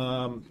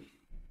 I'm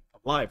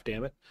live,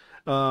 damn it.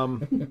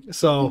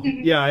 So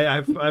yeah, I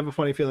have a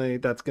funny feeling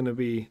that's gonna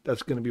be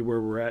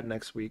where we're at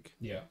next week.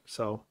 Yeah.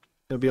 So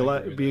it'll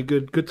be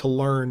good to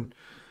learn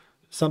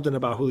something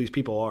about who these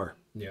people are.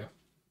 Yeah.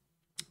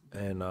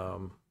 And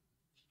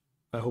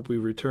I hope we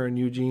return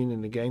Eugene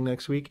and the gang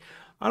next week.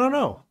 I don't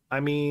know. I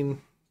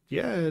mean,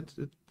 yeah,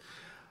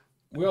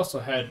 we also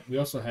had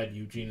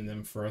Eugene and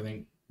them for, I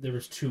think there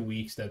was 2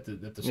 weeks that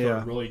the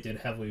story really did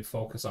heavily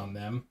focus on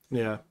them.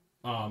 Yeah.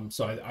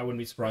 So I wouldn't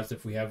be surprised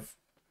if we have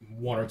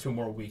 1 or 2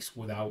 more weeks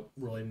without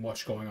really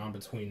much going on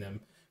between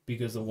them,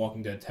 because The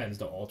Walking Dead tends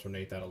to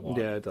alternate that a lot.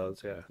 Yeah, it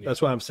does. Yeah,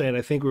 that's why I'm saying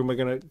I think we're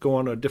gonna go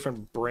on a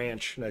different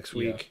branch next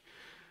week,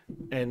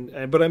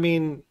 but I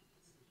mean,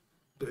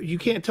 you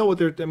can't tell what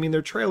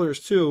their trailers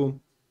too.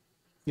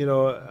 You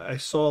know, I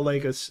saw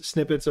like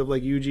snippets of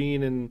like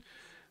Eugene and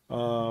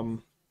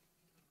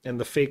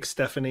the fake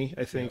Stephanie.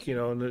 I think you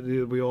know,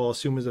 and we all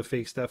assume is a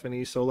fake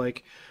Stephanie. So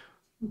like,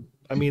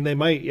 I mean, they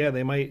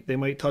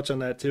might touch on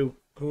that too.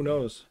 Who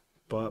knows?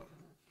 But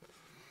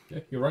yeah,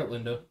 you're right,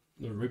 Linda.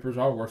 The Reapers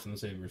are worse than the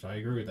Saviors. I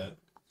agree with that.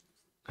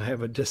 I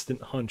have a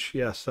distant hunch.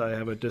 Yes, I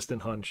have a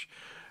distant hunch.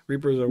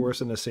 Reapers are worse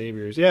than the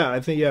Saviors. Yeah, I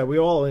think we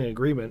all in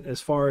agreement as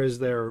far as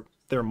their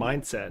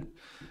mindset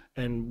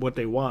and what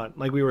they want.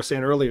 Like we were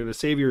saying earlier, the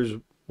Saviors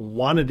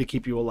wanted to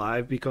keep you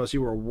alive because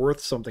you were worth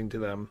something to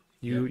them.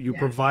 You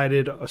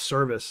provided a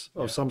service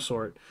of some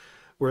sort.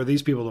 Where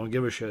these people don't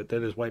give a shit. They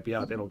just wipe you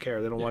out. They don't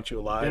care. They don't want you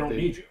alive. They don't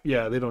need you.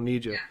 Yeah, they don't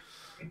need you.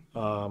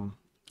 Yeah.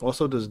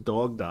 Also, does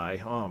Dog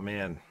die? Oh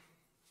man,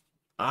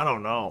 I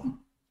don't know.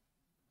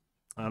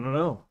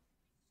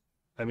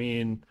 I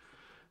mean,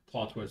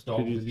 Plot twist: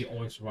 Dog is the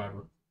only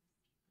survivor.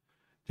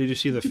 Did you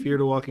see the Fear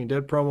the Walking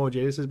Dead promo?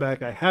 Jadis is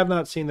back. I have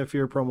not seen the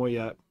Fear promo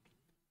yet.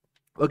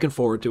 Looking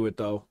forward to it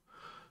though.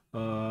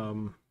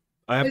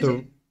 I have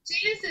to.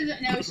 Jadis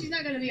isn't. No, she's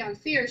not going to be on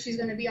Fear. She's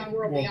going to be on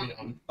World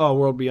Beyond. Oh,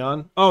 World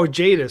Beyond. Oh,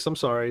 Jadis. I'm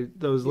sorry.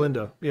 That was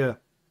Linda. Yeah.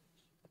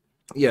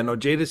 Yeah. No,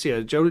 Jadis.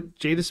 Yeah, Jadis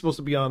is supposed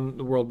to be on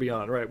the World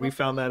Beyond. Right. We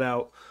found that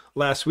out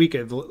last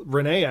weekend.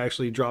 Renee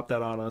actually dropped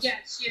that on us. Yeah,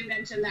 she had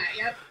mentioned that.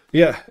 Yep.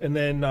 Yeah, and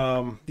then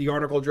the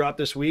article dropped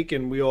this week,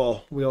 and we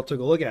all took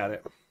a look at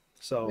it.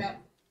 So.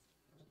 Yep.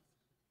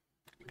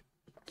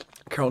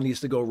 Carol needs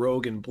to go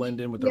rogue and blend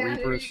in with the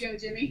Reapers. There you go,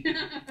 Jimmy.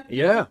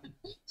 Yeah,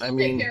 I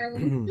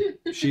mean,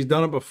 she's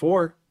done it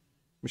before.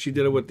 She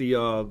did it with the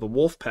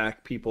Wolf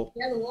Pack people.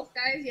 Yeah, the Wolf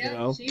guys. Yeah, you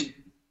know?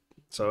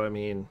 So I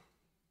mean,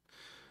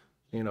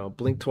 you know,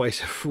 blink twice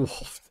for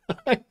Wolf.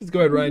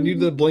 Go ahead, Ryan. You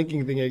do the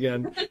blinking thing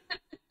again.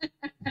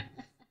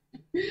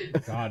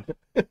 God,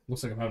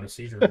 looks like I'm having a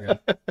seizure again.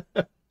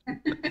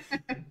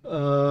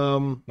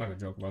 I'm not gonna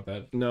joke about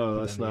that.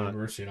 No, that's not.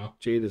 Universe, you know,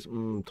 Jade is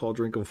tall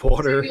drink of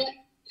water.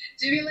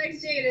 Jimmy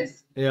likes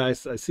Jadis. Yeah, I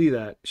see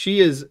that.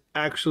 She is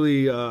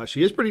actually,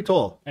 she is pretty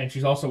tall. And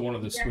she's also one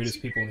of the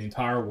sweetest people in the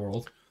entire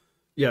world.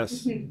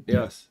 Yes,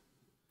 yes.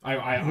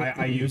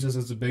 I use this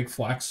as a big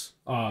flex,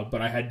 but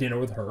I had dinner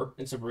with her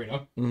and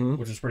Sabrina,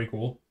 which is pretty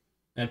cool.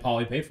 And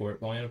Pollyanna paid for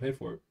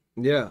it.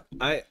 Yeah,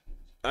 I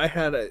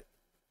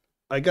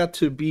got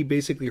to be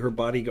basically her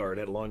bodyguard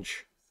at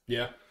lunch.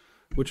 Yeah.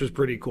 Which was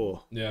pretty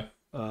cool. Yeah.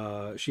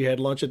 She had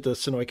lunch at the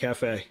Sonoy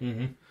Cafe.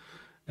 And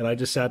I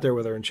just sat there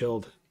with her and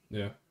chilled.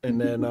 Yeah. And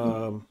then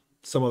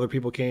some other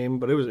people came,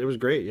 but it was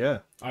great, yeah.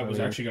 I was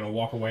actually going to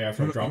walk away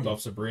after I dropped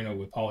off Sabrina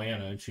with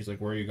Pollyanna, and she's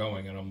like, "Where are you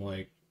going?" And I'm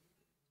like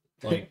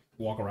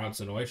walk around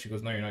Sonoy. She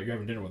goes, "No, you're not. You're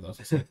having dinner with us."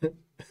 I said,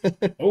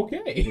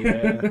 "Okay."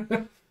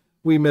 Yeah.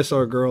 We miss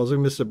our girls. We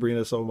miss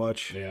Sabrina so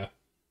much. Yeah.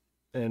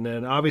 And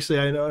then obviously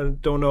I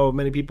don't know if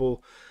many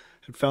people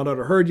had found out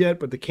or heard yet,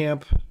 but the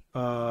camp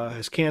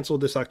has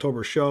canceled this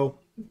October show.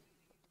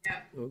 Yeah.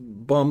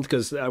 Bummed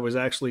because I was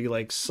actually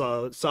like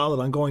solid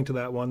on going to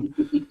that one.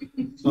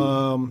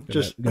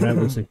 Good night,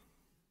 Lucy.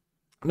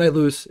 Night,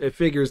 Luce. It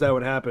figures that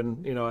would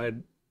happen. You know,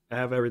 I'd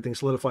have everything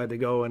solidified to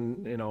go,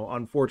 and you know,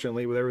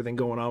 unfortunately, with everything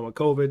going on with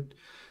COVID,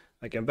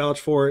 I can vouch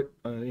for it.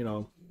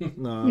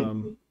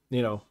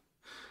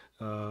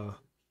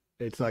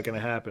 It's not going to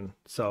happen.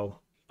 So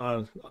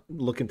I'm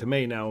looking to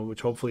May now,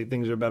 which hopefully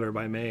things are better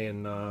by May,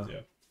 and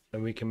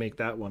we can make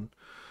that one.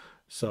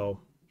 So.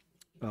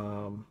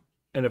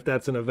 And if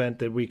that's an event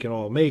that we can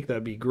all make,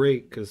 that'd be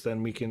great, because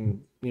then we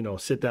can, you know,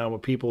 sit down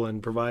with people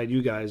and provide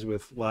you guys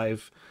with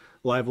live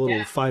little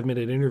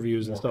 5-minute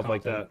interviews and stuff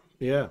like that.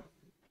 Yeah.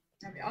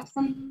 That'd be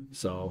awesome.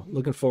 So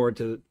looking forward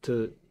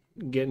to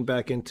getting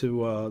back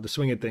into the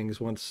swing of things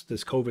once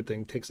this COVID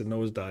thing takes a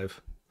nosedive.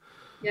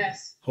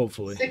 Yes.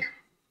 Hopefully. Sick.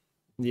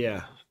 Yeah.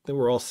 I think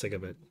we're all sick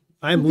of it.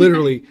 I'm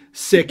literally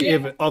sick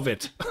of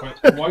it.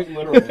 Quite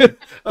literally.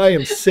 I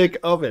am sick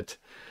of it.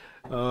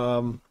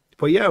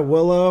 But yeah,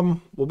 we'll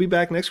be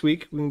back next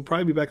week. We can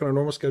probably be back on our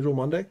normal schedule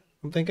Monday,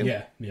 I'm thinking.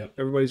 Yeah, yep.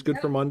 Everybody's good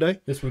for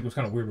Monday. This week was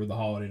kind of weird with the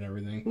holiday and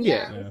everything.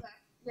 Yeah.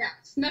 Yeah,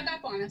 snuck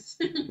up on us.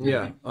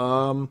 Yeah.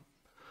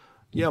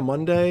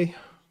 Monday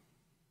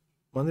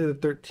the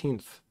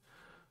 13th.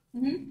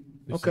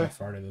 Okay.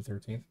 Friday the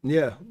 13th.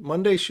 Yeah,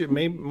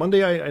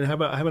 Monday I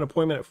have an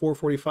appointment at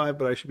 4:45,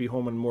 but I should be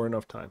home in more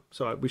enough time,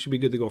 so we should be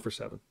good to go for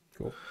 7.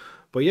 Cool.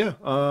 But yeah,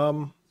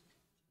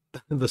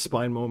 the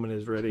spine moment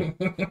is ready.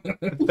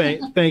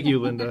 Thank you,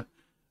 Linda.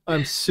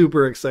 I'm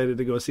super excited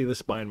to go see the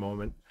spine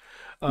moment.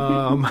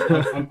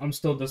 I'm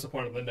still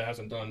disappointed Linda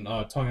hasn't done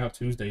Tongue Out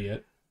Tuesday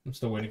yet. I'm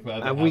still waiting for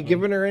that. Have we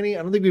given her any?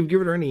 I don't think we've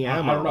given her any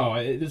ammo. I don't know.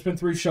 There's been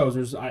 3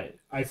 shows.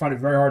 I find it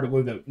very hard to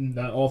believe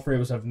that all 3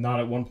 of us have not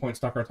at one point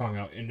stuck our tongue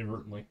out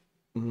inadvertently.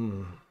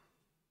 All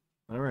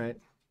right.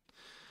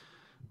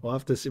 We'll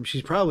have to see.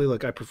 She's probably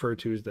like, I prefer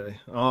Tuesday.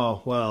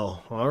 Oh,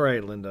 well, all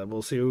right, Linda.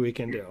 We'll see what we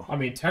can do. I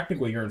mean,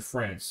 technically you're in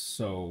France,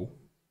 so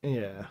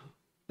Yeah.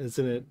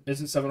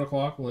 Isn't 7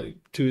 o'clock like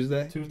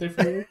Tuesday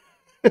for you?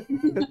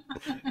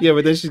 Yeah,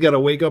 but then she's got to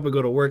wake up and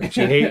go to work, and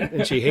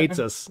she hates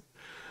us.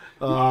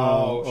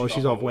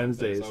 She's off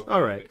Wednesdays. Okay,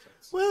 All right.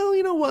 Well,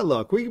 you know what?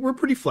 Look, we're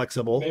pretty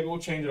flexible. Maybe we'll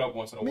change it up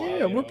once in a while.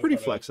 Yeah, we're pretty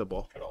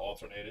flexible. Try to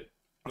alternate it.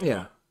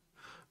 Yeah.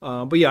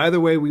 But yeah, either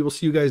way, we will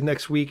see you guys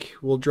next week.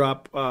 We'll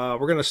drop.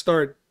 We're gonna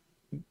start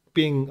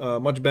being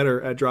much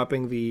better at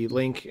dropping the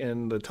link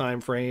and the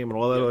time frame and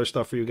all that other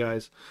stuff for you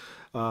guys.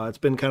 It's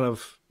been kind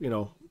of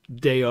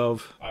day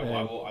of. I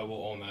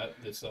will own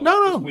that. This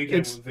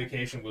weekend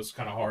vacation was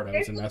kind of hard. I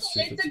was in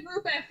Massachusetts. It's a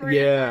group effort.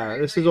 Yeah,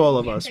 this is all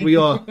of us. We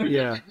all.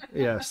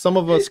 Yeah. Some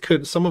of us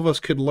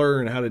could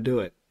learn how to do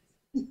it.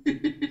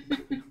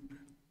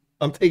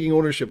 I'm taking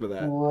ownership of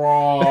that.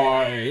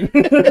 Right.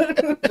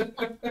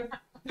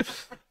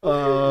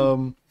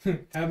 How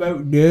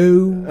about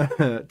no?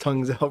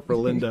 Tongues out for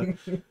Linda.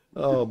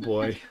 Oh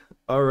boy.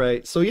 All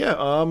right. So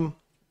yeah,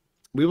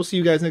 we will see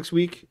you guys next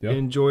week. Yep.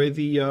 Enjoy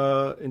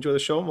the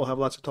show, and we'll have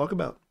lots to talk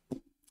about.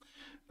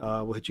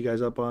 We'll hit you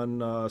guys up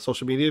on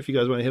social media if you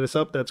guys want to hit us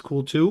up. That's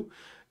cool too.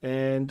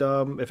 And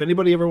if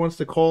anybody ever wants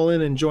to call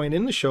in and join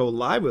in the show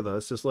live with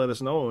us, just let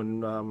us know,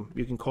 and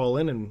you can call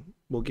in, and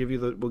we'll give you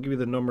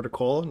the number to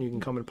call, and you can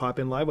come and pop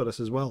in live with us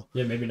as well.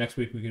 Yeah, maybe next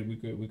week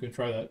we could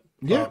try that.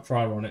 Yeah,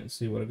 try run it and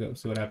see what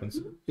happens.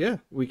 Yeah,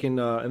 we can,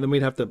 and then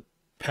we'd have to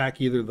pack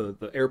either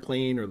the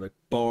airplane or the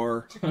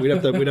bar. We'd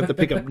have to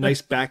pick a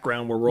nice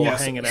background where we're all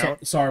hanging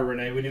out. Sorry,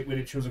 Renee, we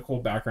didn't choose a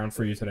cool background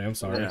for you today. I'm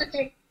sorry. Yeah.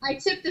 Okay, I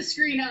tipped the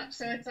screen up,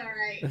 so it's all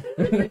right.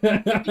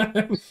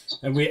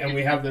 and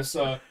we have this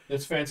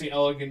fancy,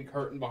 elegant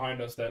curtain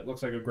behind us that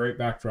looks like a great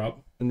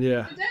backdrop. And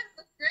yeah, It does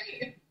look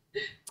great.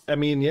 I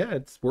mean, yeah,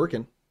 it's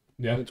working.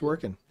 Yeah, it's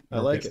working. I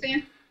like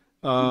it.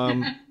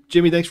 Fan.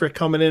 Jimmy, thanks for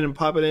coming in and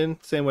popping in,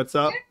 saying what's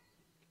up.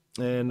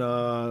 And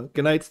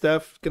good night,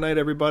 Steph. Good night,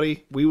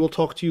 everybody. We will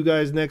talk to you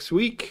guys next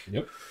week.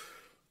 Yep.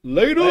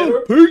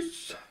 Later.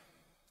 Peace.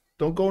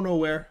 Don't go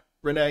nowhere,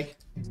 Renee.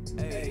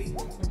 Hey,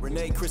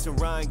 Renee, Chris, and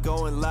Ryan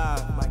going live.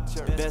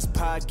 Best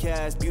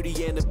podcast,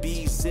 Beauty and the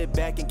Beast. Sit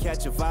back and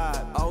catch a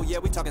vibe. Oh yeah,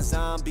 we talking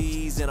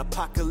zombies and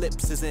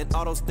apocalypses and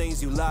all those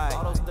things you like.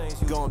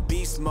 Going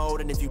beast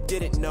mode, and if you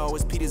didn't know,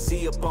 it's Peter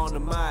Z up on the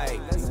mic.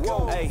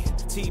 Hey,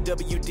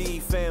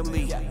 TWD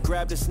family,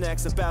 grab the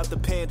snacks about the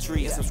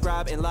pantry and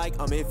subscribe and like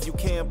if you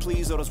can,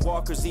 please. Or those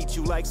walkers eat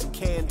you like some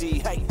candy.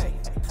 Hey,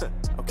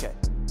 okay.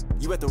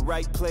 You at the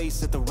right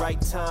place at the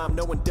right time.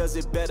 No one does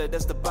it better,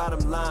 that's the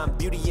bottom line.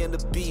 Beauty and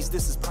the Beast,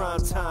 this is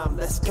prime time.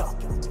 Let's go.